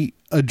actually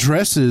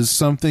addresses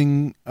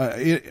something.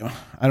 I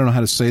don't know how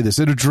to say this.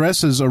 It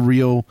addresses a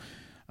real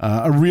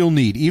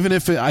need, even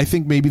if I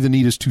think maybe the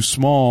need is too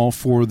small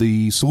for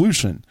the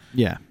solution.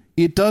 Yeah,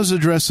 it does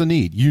address a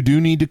need. You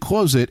do need to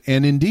close it,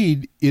 and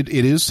indeed, it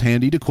is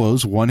handy to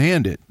close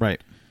one-handed.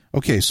 Right.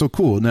 Okay, so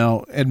cool.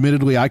 Now,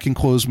 admittedly, I can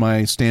close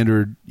my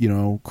standard,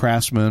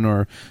 Craftsman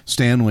or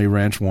Stanley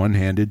wrench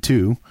one-handed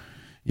too.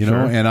 Sure.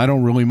 And I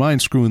don't really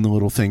mind screwing the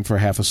little thing for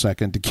half a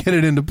second to get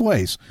it into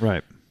place.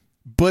 Right.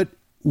 But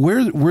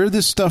where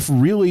this stuff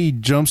really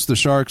jumps the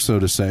shark, so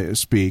to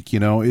speak,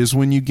 is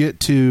when you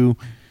get to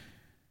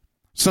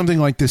something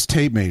like this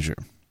tape measure.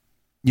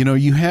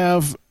 You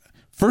have,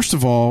 first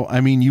of all,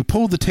 I mean, you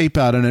pull the tape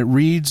out and it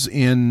reads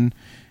in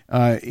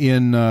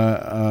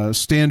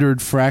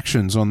standard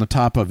fractions on the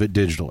top of it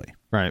digitally.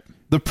 Right.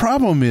 The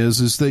problem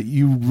is that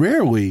you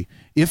rarely,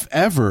 if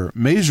ever,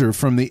 measure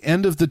from the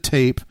end of the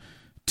tape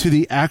to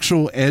the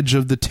actual edge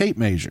of the tape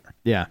measure.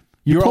 Yeah.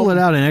 You pull it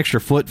out an extra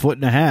foot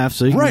and a half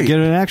so you can get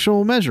an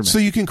actual measurement. So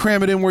you can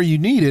cram it in where you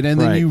need it, and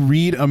then you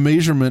read a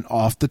measurement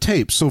off the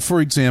tape. So,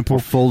 for example... Or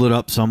fold it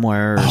up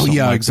somewhere.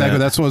 Or exactly.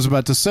 That's what I was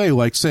about to say.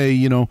 Like, say,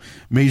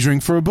 measuring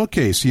for a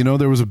bookcase.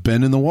 There was a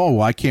bend in the wall.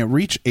 Well, I can't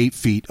reach 8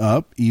 feet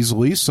up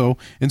easily, so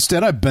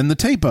instead I bend the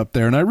tape up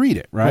there and I read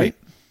it, right?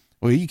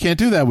 Well, you can't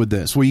do that with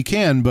this. Well, you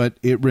can, but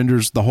it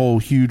renders the whole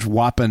huge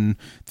whopping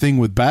thing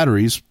with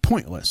batteries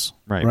pointless,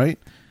 right?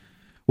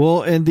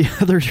 Well, and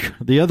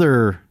the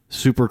other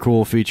super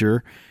cool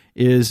feature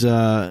is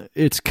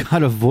it's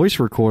got a voice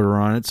recorder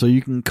on it, so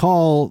you can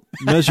call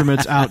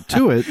measurements out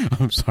to it.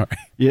 I'm sorry.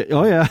 Yeah.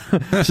 Oh, yeah.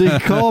 So you can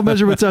call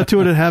measurements out to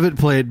it and have it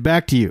play it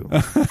back to you.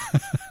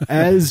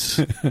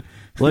 As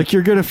like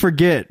you're going to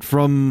forget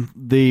from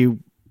the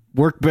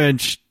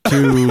workbench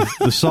to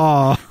the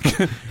saw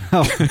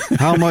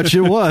how much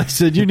it was,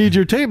 and you need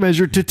your tape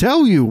measure to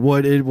tell you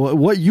what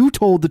you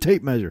told the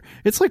tape measure.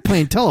 It's like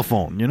playing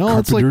telephone, you know.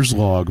 Carpenter's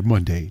Log,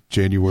 Monday,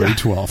 January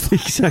 12th.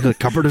 Exactly,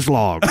 Carpenter's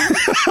Log.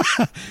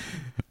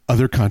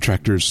 Other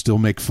contractors still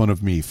make fun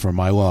of me for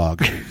my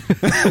log.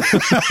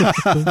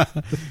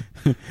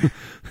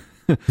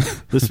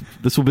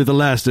 This will be the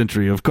last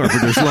entry of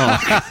Carpenter's Log.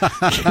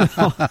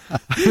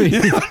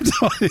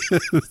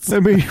 I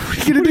mean, what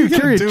are you going to do?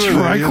 Carry a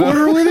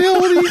tricorder with you?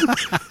 What are you?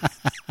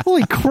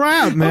 Holy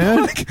crap,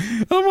 man.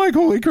 I'm like,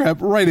 holy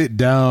crap, write it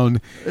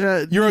down.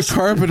 You're a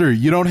carpenter.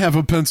 You don't have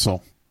a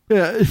pencil.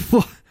 Yeah.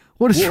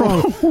 What is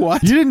wrong?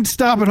 What? You didn't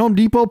stop at Home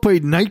Depot,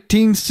 paid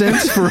 19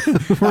 cents for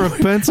a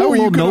pencil, How are a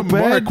you little going to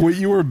notepad? mark what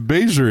you were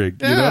measuring?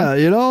 Yeah,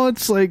 you know?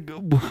 it's like,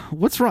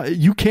 what's wrong?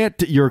 You can't.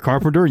 You're a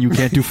carpenter and you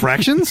can't do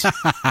fractions.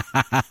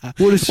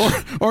 What is?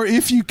 Or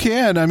if you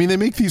can, I mean, they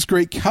make these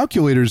great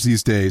calculators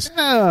these days.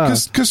 Yeah.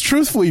 Because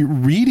truthfully,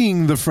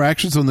 reading the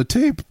fractions on the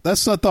tape,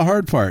 that's not the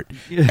hard part.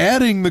 Yeah.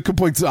 Adding the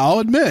complexity, I'll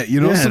admit,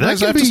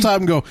 sometimes I have to stop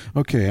and go,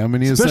 okay, how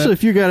many is that? Especially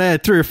if you got to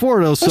add 3 or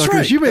 4 of those That's suckers,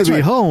 right. you may That's be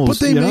right. home. But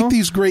they make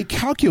these great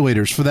calculators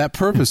for that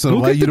purpose that Look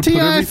allow at you the to put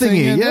TI everything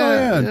thingy. in.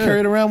 Yeah, and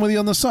carry it around with you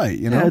on the site.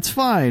 Yeah, it's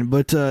fine,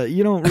 but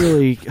you don't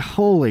really.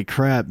 Holy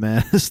crap,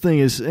 man! This thing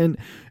is, and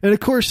of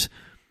course,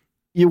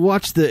 you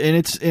watch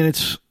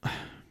and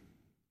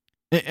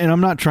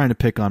I'm not trying to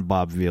pick on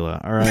Bob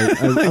Vila. All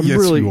right, I'm yes,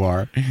 really, you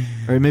are. All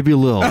right, maybe a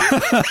little.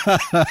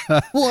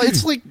 Well,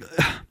 it's like.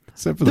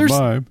 Except for the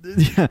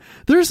vibe. Yeah,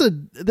 there's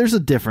a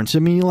difference. I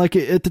mean, like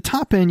at the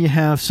top end, you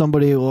have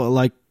somebody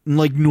like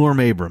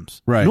Norm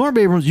Abrams. Right. Norm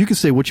Abrams, you can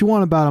say what you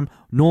want about him.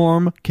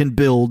 Norm can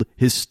build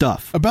his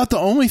stuff. About the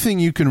only thing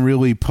you can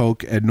really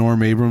poke at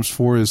Norm Abrams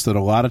for is that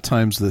a lot of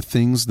times the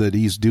things that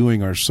he's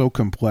doing are so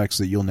complex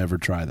that you'll never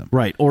try them.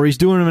 Right. Or he's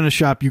doing them in a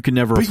shop you can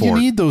never afford. But you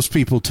need those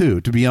people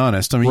too, to be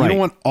honest. I mean, Right. you don't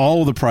want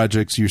all the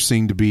projects you're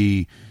seeing to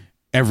be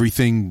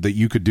everything that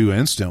you could do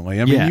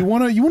instantly. I mean, Yeah. you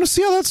want to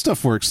see how that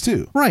stuff works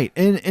too. Right.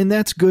 And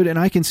that's good, and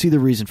I can see the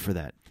reason for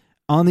that.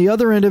 On the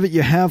other end of it,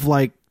 you have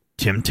like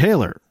Tim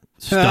Taylor.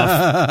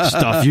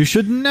 Stuff you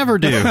should never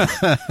do.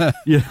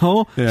 Yeah.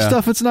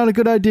 Stuff it's not a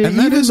good idea. And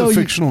that even is though a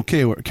fictional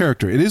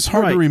character. It is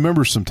hard Right. to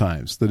remember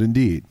sometimes that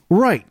indeed.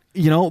 Right.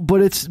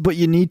 But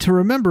you need to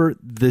remember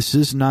this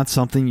is not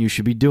something you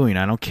should be doing.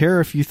 I don't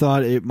care if you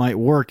thought it might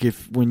work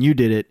if when you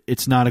did it,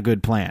 it's not a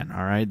good plan.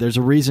 All right. There's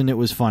a reason it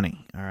was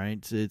funny. All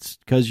right. It's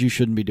because you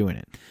shouldn't be doing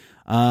it.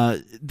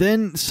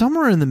 Then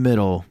somewhere in the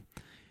middle,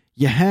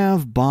 you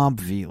have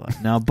Bob Vila.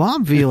 Now,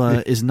 Bob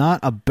Vila is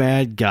not a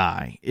bad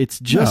guy. It's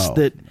just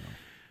that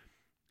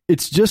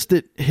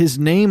his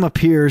name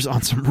appears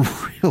on some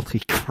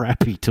really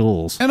crappy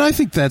tools. And I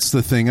think that's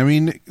the thing. I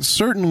mean,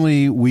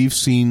 certainly we've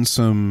seen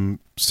some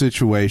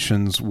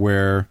situations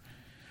where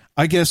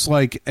I guess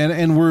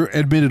and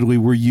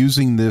we're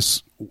using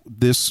this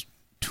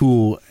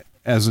tool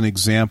as an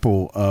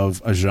example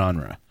of a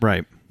genre.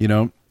 Right.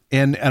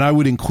 And I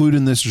would include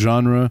in this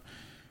genre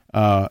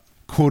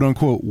quote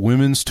unquote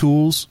women's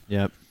tools.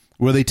 Yep.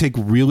 Where they take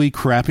really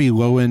crappy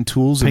low end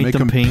tools and make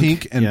them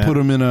pink and put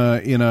them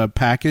in a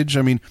package.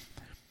 I mean,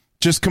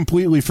 just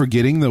completely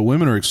forgetting that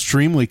women are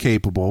extremely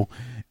capable.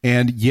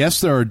 And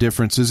yes, there are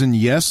differences, and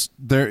yes,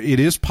 it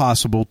is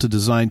possible to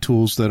design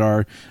tools that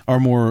are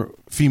more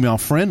female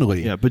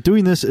friendly. Yeah, but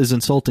doing this is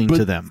insulting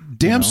to them.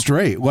 Damn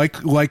straight.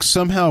 Like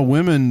somehow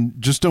women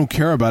just don't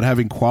care about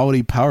having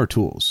quality power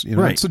tools.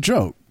 Right. It's a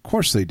joke. Of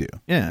course they do.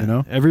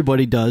 Yeah.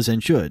 Everybody does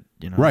and should.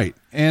 Right.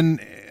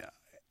 And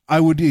I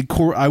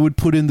would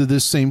put into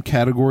this same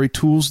category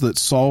tools that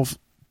solve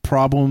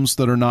problems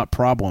that are not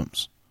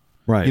problems.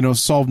 Right.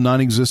 Solve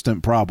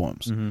non-existent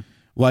problems.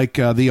 Like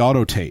the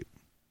auto tape.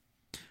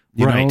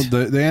 Right.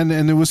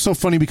 And it was so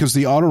funny because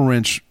the auto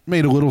wrench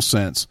made a little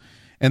sense.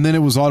 And then it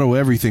was auto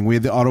everything. We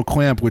had the auto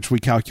clamp, which we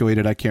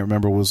calculated, I can't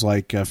remember, was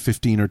like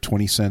 15 or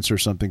 20 cents or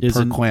something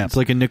per clamp. It's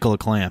like a nickel a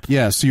clamp.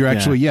 Yeah, so you're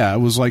actually,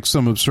 it was like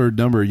some absurd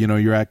number,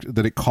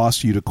 that it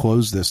costs you to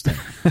close this thing.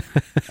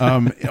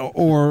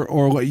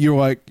 Or you're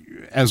like,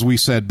 as we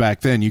said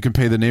back then, you can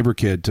pay the neighbor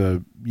kid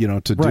to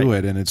do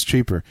it, and it's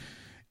cheaper.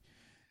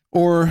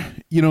 Or,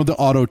 the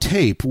auto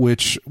tape,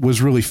 which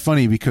was really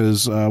funny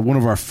because one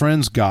of our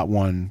friends got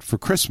one for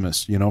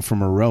Christmas,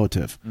 from a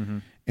relative. Mm-hmm.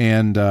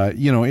 And,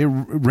 it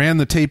ran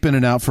the tape in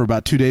and out for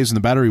about 2 days and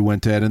the battery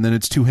went dead, and then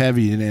it's too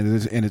heavy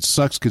and it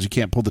sucks because you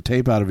can't pull the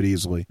tape out of it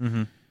easily.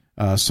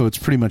 Mm-hmm. So it's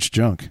pretty much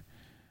junk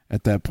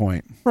at that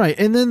point. Right.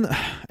 And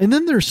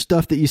then there's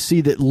stuff that you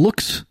see that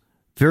looks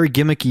very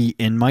gimmicky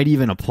and might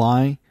even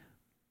apply,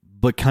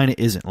 but kind of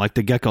isn't, like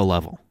the gecko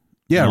level.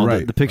 Yeah, you know,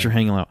 right. The picture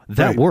hanging out.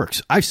 That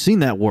works. I've seen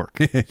that work,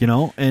 you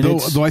know. And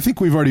though I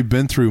think we've already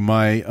been through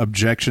my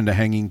objection to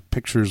hanging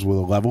pictures with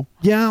a level.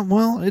 Yeah,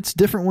 well, it's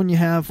different when you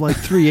have like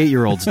 3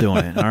 8-year-olds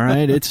doing it. All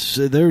right,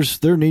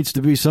 there needs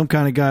to be some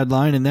kind of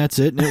guideline, and that's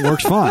it, and it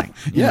works fine.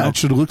 You know? It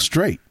should look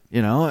straight.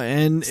 You know,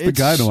 and it's the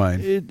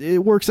guideline. It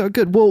works out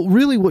good. Well,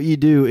 really, what you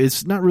do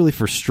is not really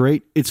for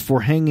straight; it's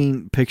for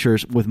hanging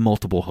pictures with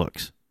multiple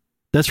hooks.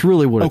 That's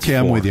really what it's for. Okay,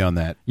 I'm with you on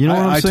that. You know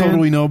what I'm saying? I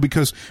totally know,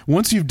 because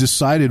once you've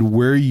decided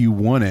where you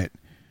want it,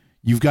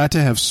 you've got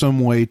to have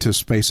some way to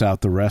space out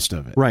the rest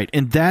of it. Right,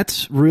 and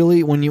that's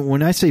really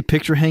when I say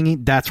picture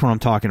hanging, that's what I'm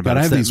talking about. But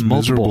I have these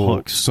multiple miserable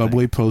hooks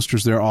Subway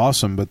posters. They're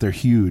awesome, but they're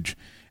huge,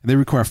 and they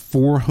require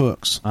 4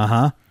 hooks.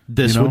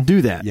 This would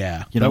do that.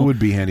 Yeah, you know? that would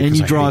be handy. And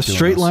you draw a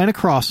straight line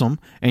across them,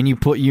 and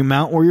you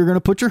mount where you're going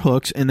to put your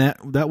hooks, and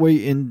that way,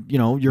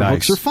 your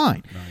hooks are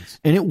fine,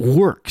 and it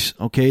works.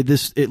 Okay,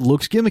 it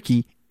looks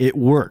gimmicky. It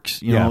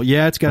works. You know,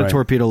 it's got a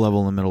torpedo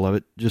level in the middle of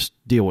it. Just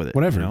deal with it.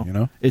 Whatever, you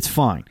know? It's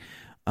fine.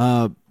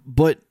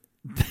 But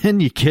then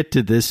you get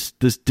to this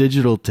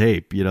digital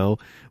tape, you know,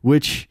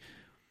 which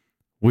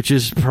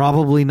is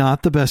probably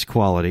not the best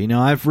quality.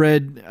 Now, I've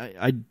read,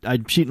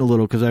 I'm cheating a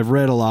little because I've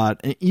read a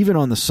lot, even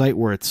on the site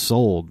where it's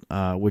sold,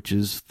 which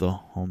is the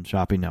Home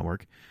Shopping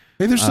Network.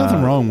 Hey, there's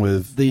nothing wrong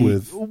with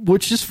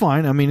which is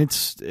fine. I mean,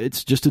 it's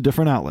just a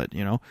different outlet,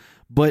 you know.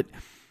 But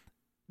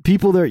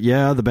people there,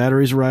 the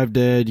batteries arrived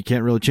dead. You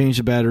can't really change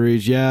the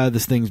batteries.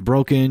 This thing's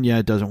broken.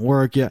 It doesn't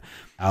work.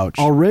 Ouch.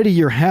 Already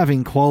you're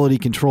having quality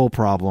control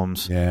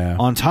problems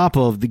on top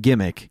of the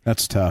gimmick.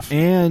 That's tough.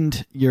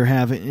 And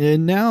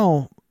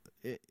now,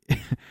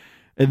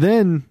 and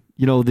then,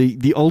 you know,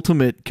 the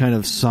ultimate kind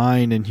of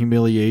sign and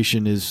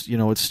humiliation is, you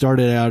know, it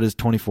started out as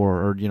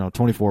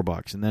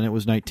 $24, and then it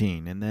was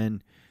 19, and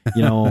then,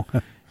 you know,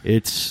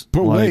 it's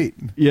but wait,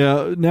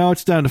 now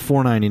it's down to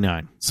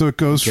 $4.99. So it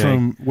goes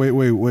from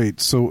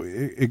wait. So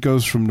it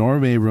goes from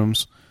Norm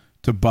Abrams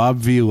to Bob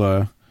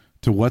Vila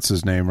to what's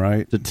his name,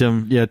 right? To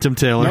Tim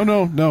Taylor.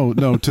 No,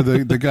 to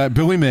the guy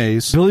Billy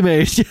Mays. Billy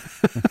Mays.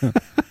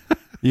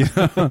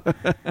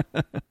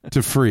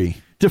 To free.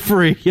 To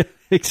free. Yeah,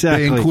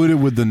 exactly. They include it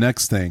with the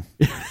next thing.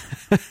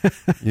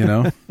 You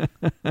know?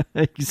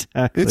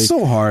 Exactly. It's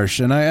so harsh,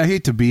 and I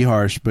hate to be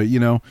harsh, but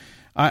you know,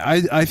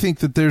 I think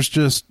that there's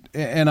just,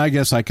 and I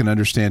guess I can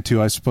understand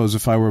too. I suppose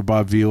if I were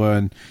Bob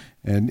Vila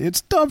and it's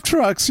dump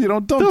trucks, you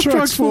know, dump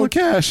trucks full of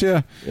cash,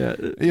 you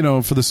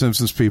know, for the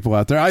Simpsons people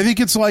out there. I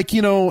think it's like,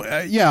 you know,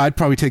 I'd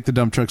probably take the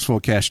dump trucks full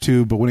of cash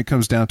too, but when it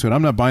comes down to it,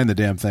 I'm not buying the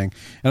damn thing,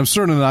 and I'm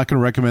certainly not going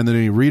to recommend that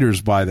any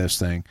readers buy this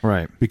thing,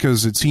 right?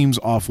 Because it seems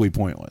awfully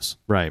pointless,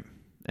 right?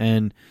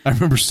 And I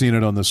remember seeing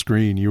it on the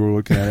screen. You were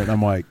looking at it, and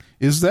I'm like,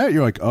 "Is that?"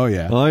 You're like, "Oh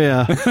yeah, oh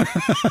yeah."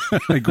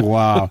 Like,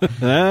 wow,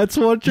 that's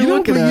what you're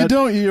looking at. You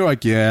don't. You're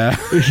like, yeah.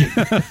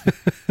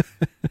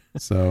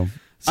 So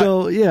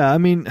I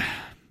mean,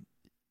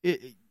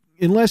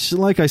 unless,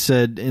 like I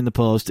said in the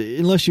post,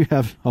 unless you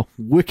have a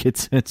wicked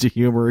sense of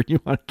humor and you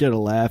want to get a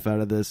laugh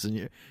out of this,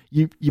 and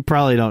you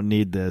probably don't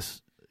need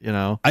this. You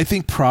know, I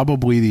think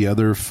probably the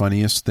other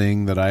funniest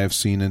thing that I have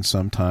seen in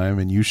some time,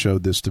 and you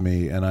showed this to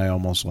me, and I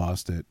almost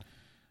lost it.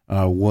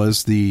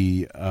 Was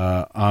the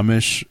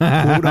Amish,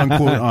 quote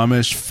unquote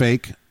Amish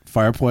fake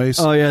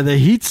fireplace. Oh yeah, the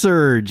heat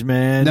surge,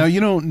 man. Now,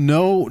 you know,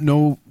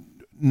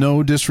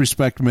 no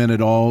disrespect meant at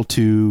all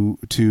to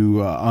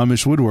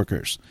Amish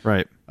woodworkers.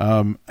 Right.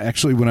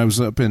 Actually, when I was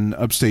up in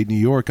upstate New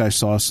York, I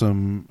saw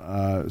some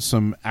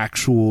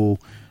actual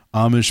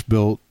Amish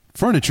built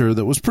furniture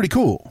that was pretty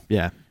cool.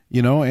 Yeah.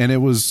 You know, and it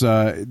was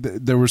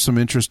there were some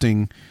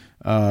interesting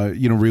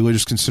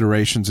religious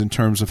considerations in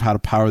terms of how to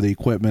power the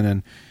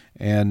equipment,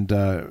 and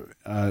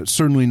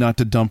certainly not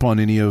to dump on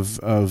any of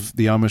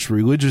the Amish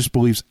religious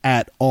beliefs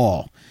at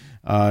all.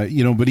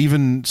 But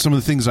even some of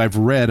the things I've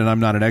read, and I'm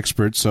not an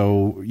expert,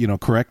 so, you know,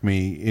 correct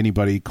me,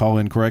 anybody call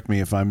in, correct me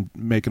if I'm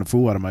making a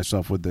fool out of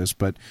myself with this,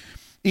 but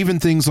even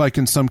things like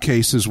in some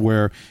cases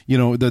where, you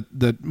know,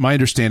 that my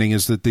understanding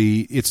is that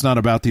it's not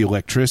about the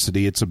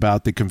electricity, it's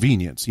about the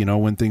convenience. You know,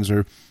 when things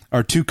are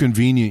too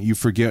convenient, you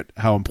forget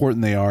how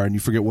important they are, and you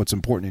forget what's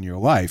important in your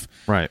life.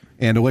 Right.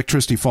 And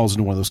electricity falls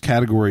into one of those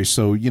categories.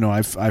 So, you know,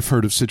 I've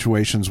heard of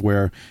situations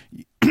where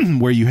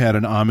you had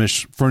an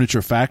Amish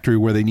furniture factory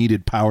where they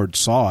needed powered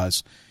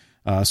saws,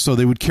 so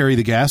they would carry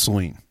the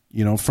gasoline.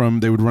 You know,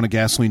 they would run a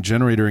gasoline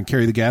generator and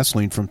carry the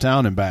gasoline from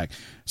town and back,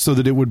 so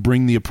that it would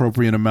bring the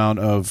appropriate amount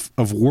of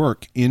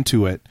work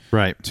into it,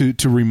 right?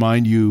 To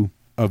remind you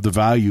of the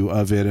value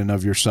of it and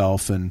of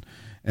yourself and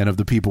of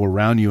the people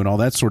around you and all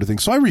that sort of thing.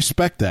 So I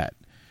respect that.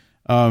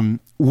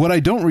 What I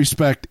don't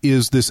respect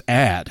is this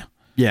ad.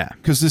 Yeah,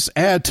 because this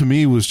ad to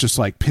me was just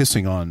like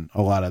pissing on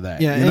a lot of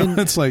that. Yeah, you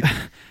know? It's like,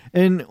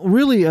 and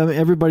really, I mean,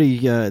 everybody.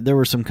 There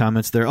were some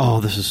comments there. Oh,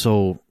 this is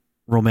so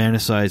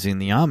romanticizing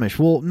the Amish.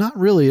 Well, not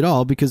really at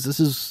all, because this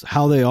is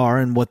how they are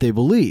and what they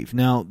believe.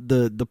 Now,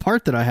 the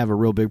part that I have a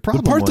real big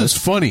problem with, the part that's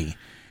funny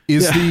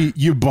is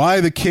you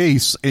buy the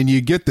case and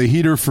you get the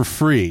heater for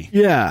free.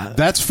 Yeah.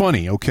 That's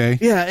funny, okay?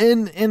 Yeah,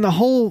 and the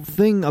whole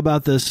thing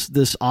about this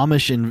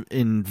Amish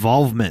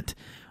involvement,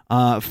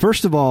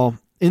 First of all,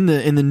 in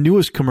the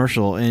newest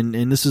commercial,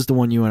 and this is the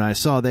one you and I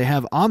saw, they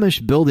have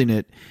Amish building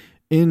it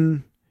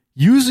in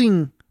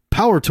using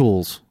power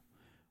tools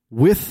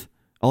with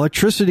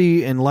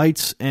electricity and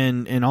lights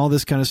and all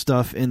this kind of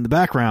stuff in the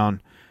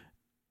background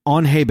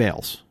on hay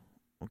bales.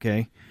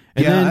 Okay.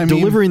 And then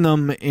delivering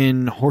them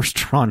in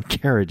horse-drawn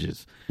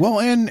carriages. Well,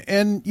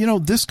 and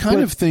this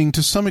kind of thing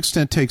to some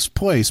extent takes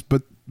place,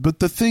 but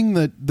the thing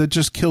that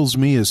just kills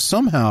me is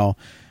somehow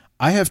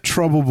I have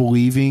trouble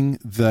believing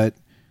that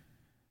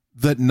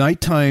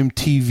nighttime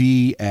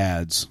TV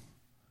ads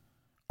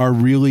are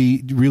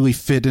really, really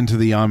fit into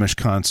the Amish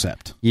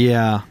concept.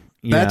 Yeah.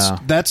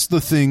 That's the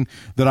thing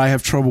that I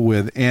have trouble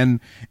with, and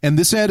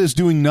this ad is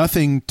doing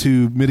nothing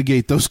to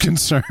mitigate those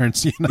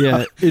concerns.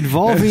 Yeah,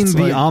 involving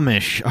the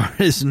Amish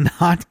is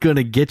not going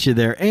to get you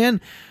there.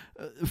 And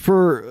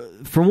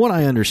from what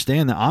I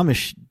understand, the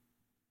Amish,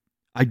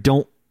 I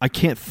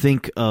can't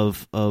think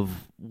of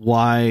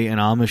why an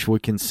Amish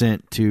would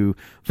consent to.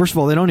 First of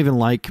all, they don't even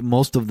like,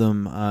 most of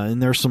them,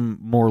 and there's some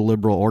more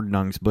liberal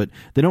Ordnungs, but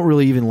they don't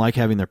really even like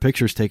having their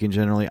pictures taken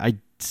generally. I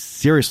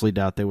seriously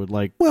doubt they would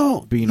like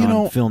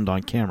being filmed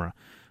on camera.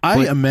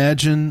 I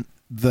imagine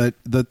that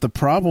the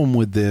problem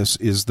with this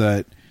is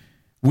that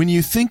when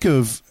you think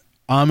of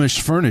Amish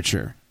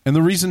furniture, and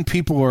the reason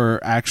people are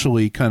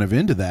actually kind of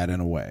into that in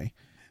a way,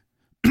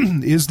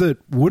 is that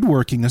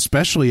woodworking,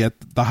 especially at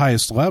the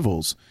highest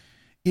levels,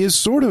 is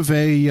sort of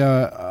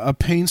a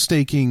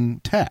painstaking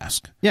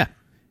task. Yeah.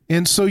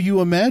 And so you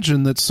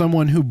imagine that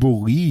someone who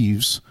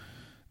believes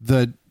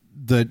that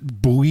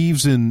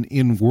believes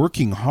in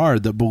working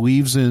hard, that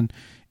believes in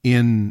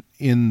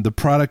the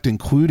product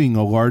including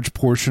a large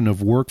portion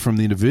of work from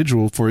the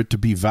individual for it to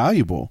be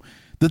valuable,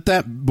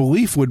 that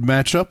belief would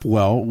match up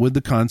well with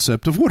the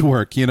concept of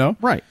woodwork,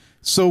 Right.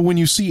 So when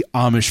you see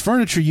Amish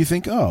furniture, you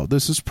think, oh,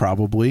 this is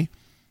probably,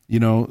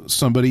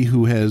 somebody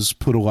who has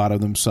put a lot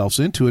of themselves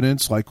into it, and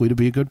it's likely to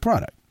be a good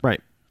product.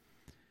 Right.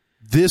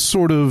 This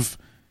sort of,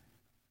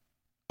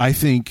 I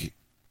think,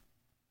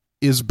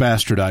 is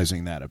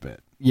bastardizing that a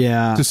bit.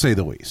 Yeah, to say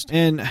the least.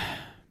 And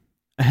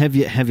have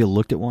you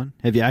looked at one?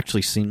 Have you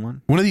actually seen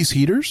one? One of these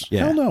heaters?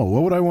 Yeah. Hell no.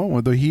 What would I want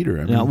with a heater?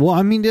 I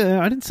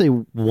didn't say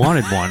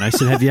wanted one. I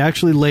said, have you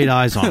actually laid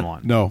eyes on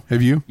one? No.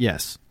 Have you?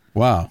 Yes.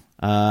 Wow.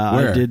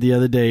 I did the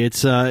other day.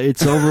 It's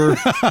over.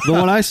 The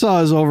one I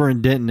saw is over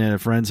in Denton at a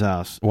friend's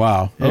house.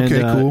 Wow.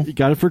 Okay. Cool.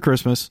 Got it for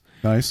Christmas.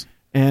 Nice.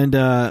 And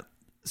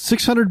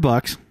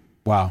 $600.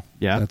 Wow.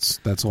 Yeah.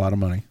 That's a lot of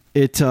money.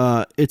 It's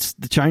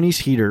the Chinese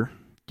heater.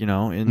 In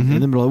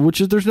the middle,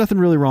 which is, there's nothing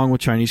really wrong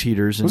with Chinese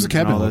heaters. What does the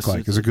cabinet look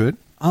like? Is it good?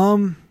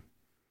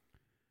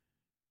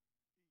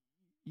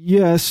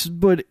 Yes,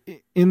 but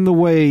in the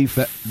way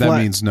that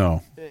means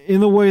no. In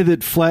the way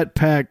that flat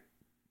pack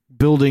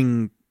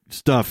building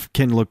stuff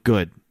can look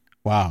good.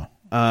 Wow.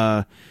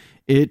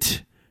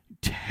 It,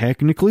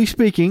 technically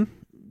speaking,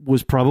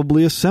 was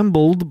probably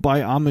assembled by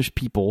Amish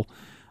people.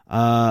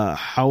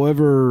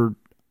 However,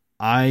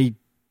 I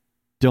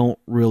don't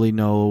really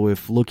know,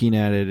 if looking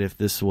at it, if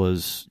this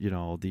was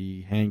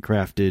the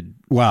handcrafted.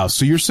 Wow,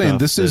 so you're saying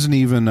this isn't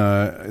even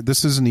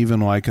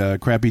like a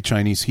crappy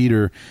Chinese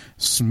heater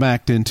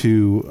smacked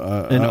into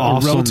a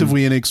awesome,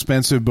 relatively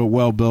inexpensive but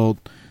well built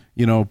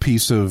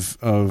piece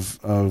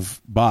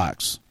of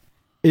box.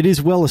 It is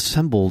well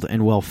assembled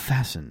and well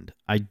fastened.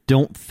 I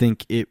don't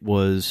think it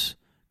was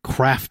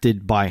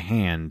crafted by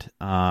hand.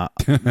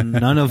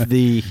 None of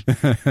the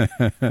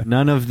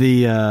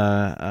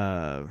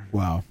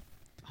wow.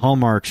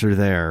 hallmarks are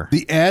there.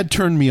 The ad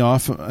turned me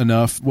off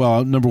enough.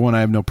 Well, number one, I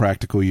have no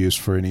practical use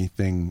for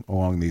anything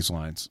along these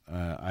lines.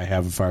 I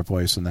have a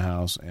fireplace in the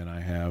house, and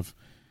I have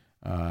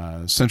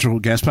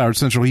gas-powered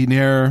central heat and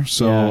air,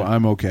 so yeah.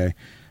 I'm okay.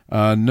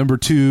 Number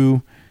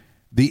two,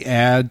 the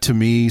ad to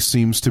me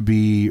seems to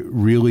be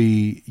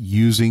really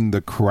using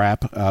the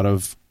crap out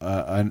of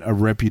a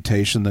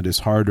reputation that is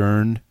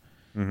hard-earned.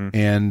 Mm-hmm.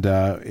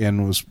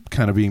 And was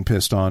kind of being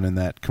pissed on in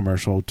that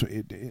commercial,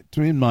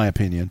 in my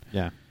opinion.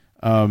 Yeah.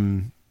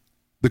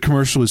 The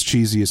commercial is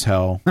cheesy as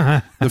hell.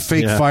 The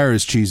fake fire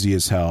is cheesy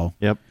as hell.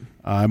 Yep.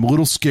 I'm a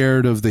little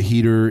scared of the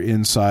heater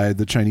inside,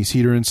 the Chinese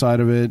heater inside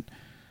of it.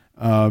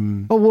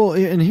 Well,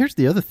 and here's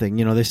the other thing.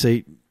 They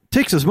say,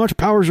 takes as much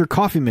power as your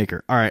coffee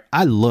maker. All right,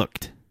 I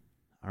looked.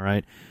 All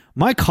right.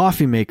 My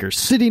coffee maker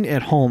sitting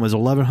at home is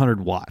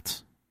 1,100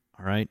 watts.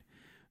 All right.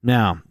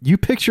 Now, you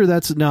picture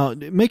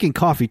making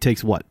coffee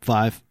takes what,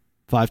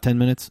 5-10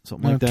 minutes?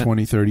 Something like that?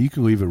 20, 30. You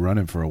can leave it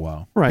running for a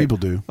while. Right. People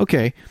do.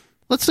 Okay.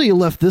 Let's say you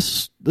left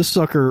this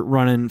sucker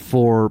running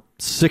for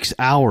 6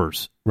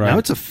 hours. Right. Now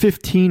it's a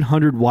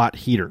 1,500 watt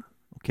heater.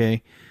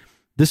 Okay.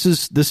 This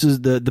is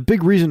the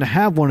big reason to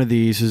have one of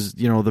these is,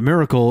 the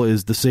miracle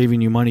is the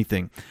saving you money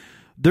thing.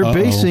 They're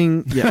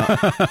basing,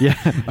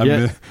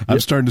 I'm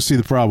starting to see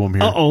the problem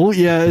here.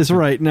 Yeah, it's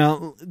right.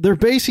 Now, they're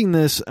basing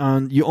this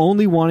on you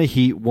only want to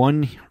heat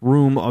one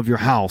room of your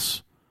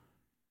house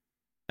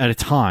at a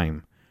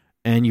time,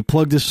 and you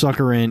plug this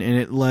sucker in, and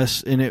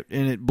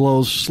it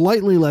blows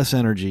slightly less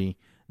energy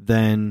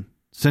than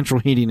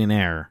central heating and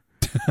air.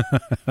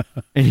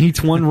 and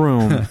heats one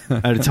room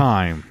at a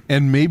time.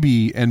 And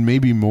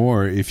maybe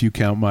more if you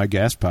count my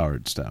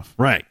gas-powered stuff.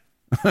 Right.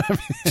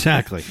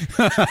 Exactly.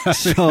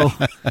 So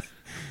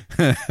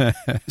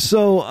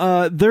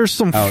there's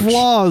some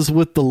flaws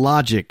with the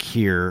logic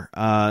here.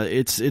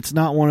 It's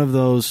not one of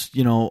those,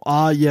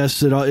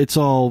 yes, it's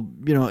all,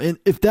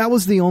 if that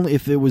was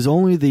if it was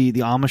only the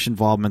Amish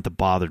involvement that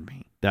bothered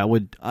me,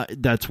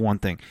 that's one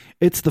thing.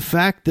 It's the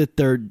fact that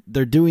they're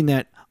doing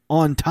that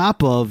on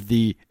top of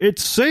it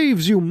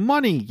saves you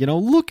money.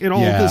 Look at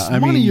all this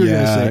money you're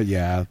going to save.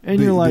 Yeah.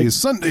 And you're like, the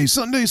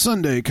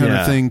Sunday kind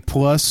of thing,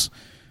 plus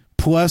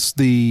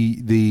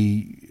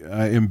the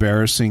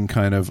embarrassing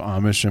kind of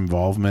Amish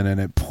involvement in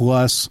it,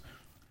 plus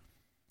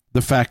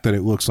the fact that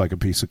it looks like a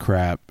piece of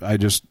crap.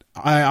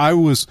 I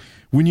was,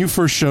 when you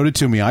first showed it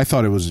to me, I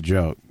thought it was a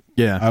joke.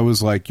 Yeah. I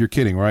was like, you're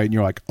kidding, right? And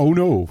you're like, oh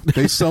no,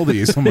 they sell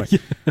these. I'm like,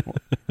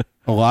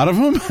 a lot of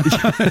them?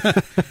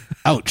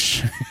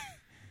 Ouch.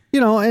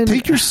 And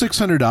take your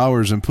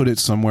 $600 and put it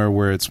somewhere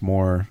where it's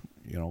more,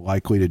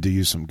 likely to do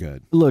you some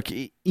good. Look,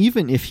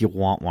 even if you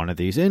want one of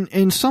these,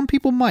 and some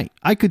people might,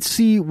 I could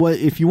see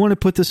if you want to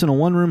put this in a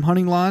one-room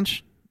hunting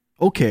lodge,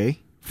 okay,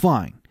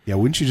 fine. Yeah,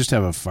 wouldn't you just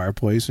have a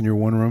fireplace in your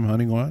one-room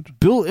hunting lodge?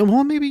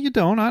 Well, maybe you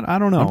don't. I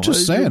don't know. I'm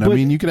just saying.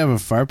 You could have a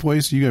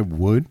fireplace. You have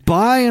wood.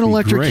 Buy an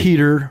electric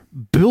heater,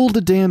 build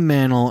a damn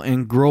mantle,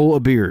 and grow a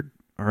beard.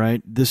 All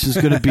right, this is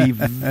going to be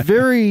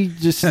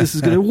this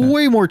is going to be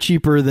way more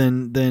cheaper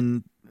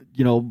than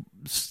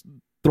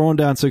throwing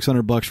down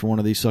 $600 for one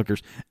of these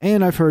suckers.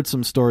 And I've heard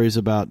some stories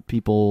about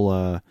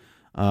people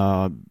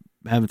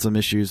having some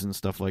issues and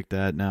stuff like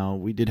that. Now,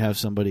 we did have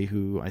somebody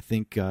who I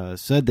think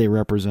said they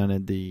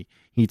represented the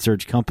Heat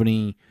Surge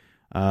company.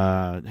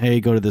 Hey,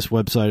 go to this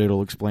website;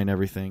 it'll explain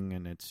everything.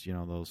 And it's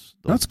those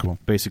that's cool,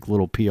 basic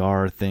little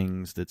PR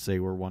things that say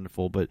we're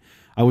wonderful. But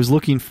I was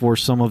looking for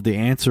some of the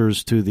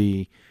answers to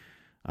the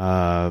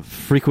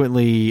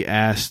frequently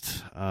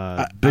asked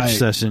bitch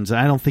sessions.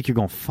 I don't think you're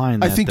going to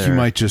find that. I think you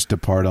might just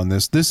depart on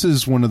this. This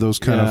is one of those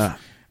kind of.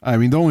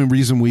 The only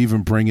reason we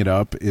even bring it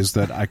up is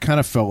that I kind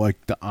of felt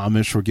like the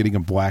Amish were getting a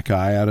black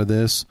eye out of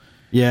this.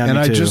 Yeah, and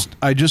me too.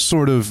 I just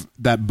sort of,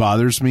 that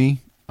bothers me.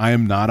 I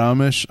am not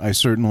Amish. I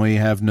certainly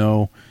have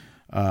no.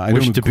 I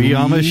wish don't to be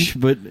Amish,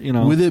 but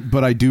with it.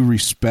 But I do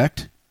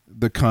respect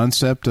the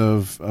concept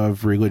of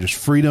religious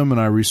freedom,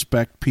 and I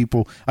respect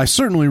people. I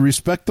certainly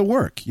respect the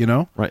work,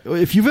 Right.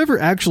 If you've ever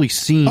actually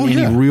seen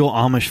any real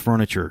Amish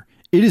furniture,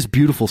 it is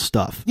beautiful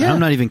stuff. Yeah. I'm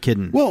not even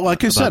kidding. Well,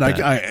 like I said,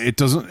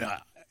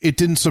 it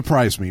didn't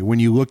surprise me when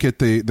you look at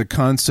the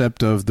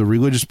concept of the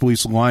religious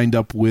beliefs lined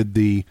up with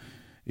the,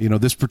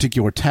 this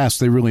particular task.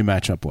 They really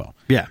match up well.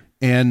 Yeah.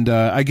 And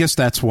I guess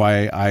that's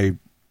why I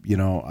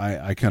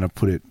kind of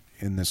put it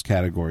in this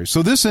category.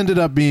 So this ended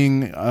up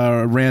being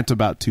a rant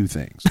about two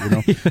things.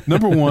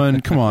 Number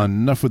one, come on,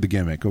 enough with the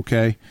gimmick,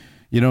 okay?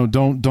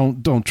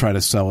 Don't try to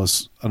sell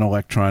us an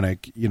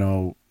electronic,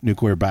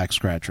 nuclear back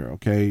scratcher,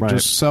 okay? Right.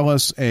 Just sell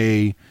us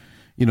a,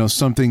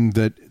 something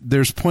that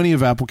there's plenty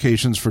of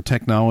applications for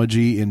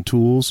technology in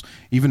tools,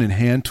 even in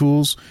hand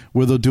tools,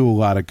 where they'll do a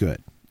lot of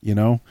good.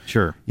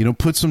 Sure.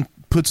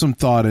 Put some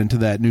thought into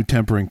that new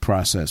tempering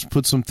process.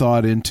 Put some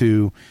thought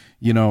into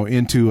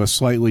a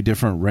slightly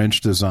different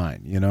wrench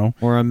design,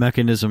 or a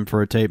mechanism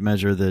for a tape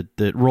measure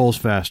that rolls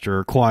faster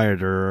or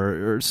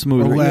quieter or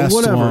smoother, or lasts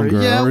whatever. longer,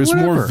 or is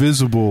more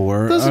visible,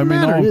 or doesn't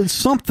matter. It's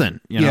something,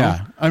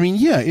 Yeah,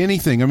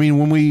 anything.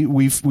 When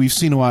we've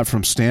seen a lot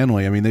from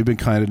Stanley. They've been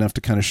kind enough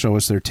to kind of show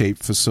us their tape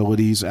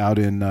facilities out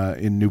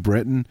in New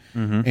Britain,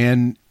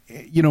 and.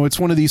 It's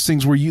one of these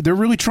things where they're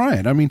really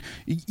trying.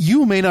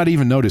 You may not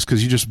even notice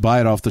because you just buy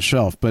it off the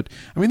shelf, but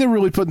they're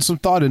really putting some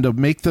thought into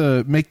make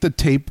the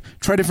tape,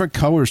 try different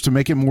colors to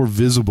make it more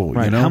visible.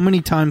 Right. How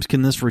many times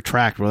can this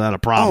retract without a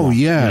problem? Oh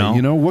yeah.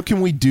 What can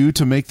we do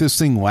to make this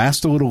thing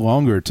last a little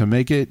longer? To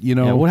make it,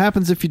 Yeah, what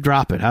happens if you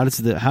drop it? How does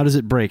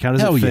it break? How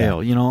does it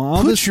fail?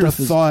 All put this your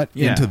stuff thought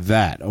into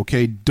that.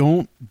 Okay.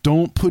 Don't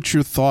put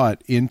your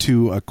thought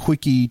into a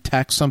quickie.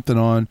 Tack something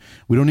on.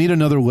 We don't need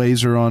another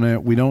laser on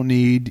it. We don't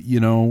need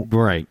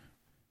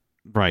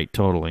Right,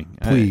 totally.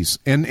 Please,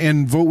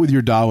 and vote with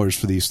your dollars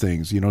for these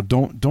things.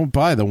 Don't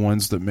buy the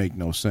ones that make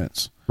no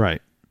sense.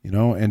 Right.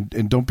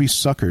 And don't be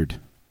suckered.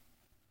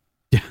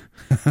 Yeah.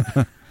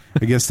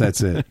 I guess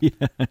that's it.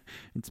 Yeah.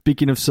 And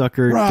speaking of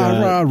suckered,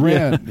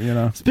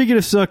 Speaking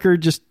of suckered,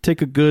 just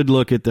take a good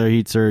look at the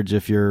Heat Surge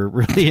if you're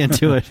really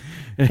into it,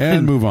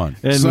 and move on.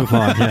 Move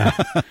on. Yeah.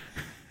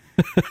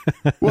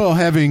 Well,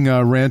 having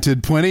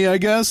ranted plenty, I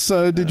guess.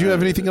 Did you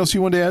have anything else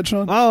you wanted to add,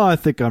 Sean? Oh, I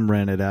think I'm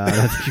ranted out.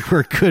 I think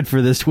we're good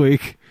for this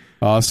week.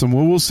 Awesome.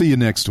 Well, we'll see you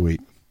next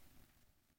week.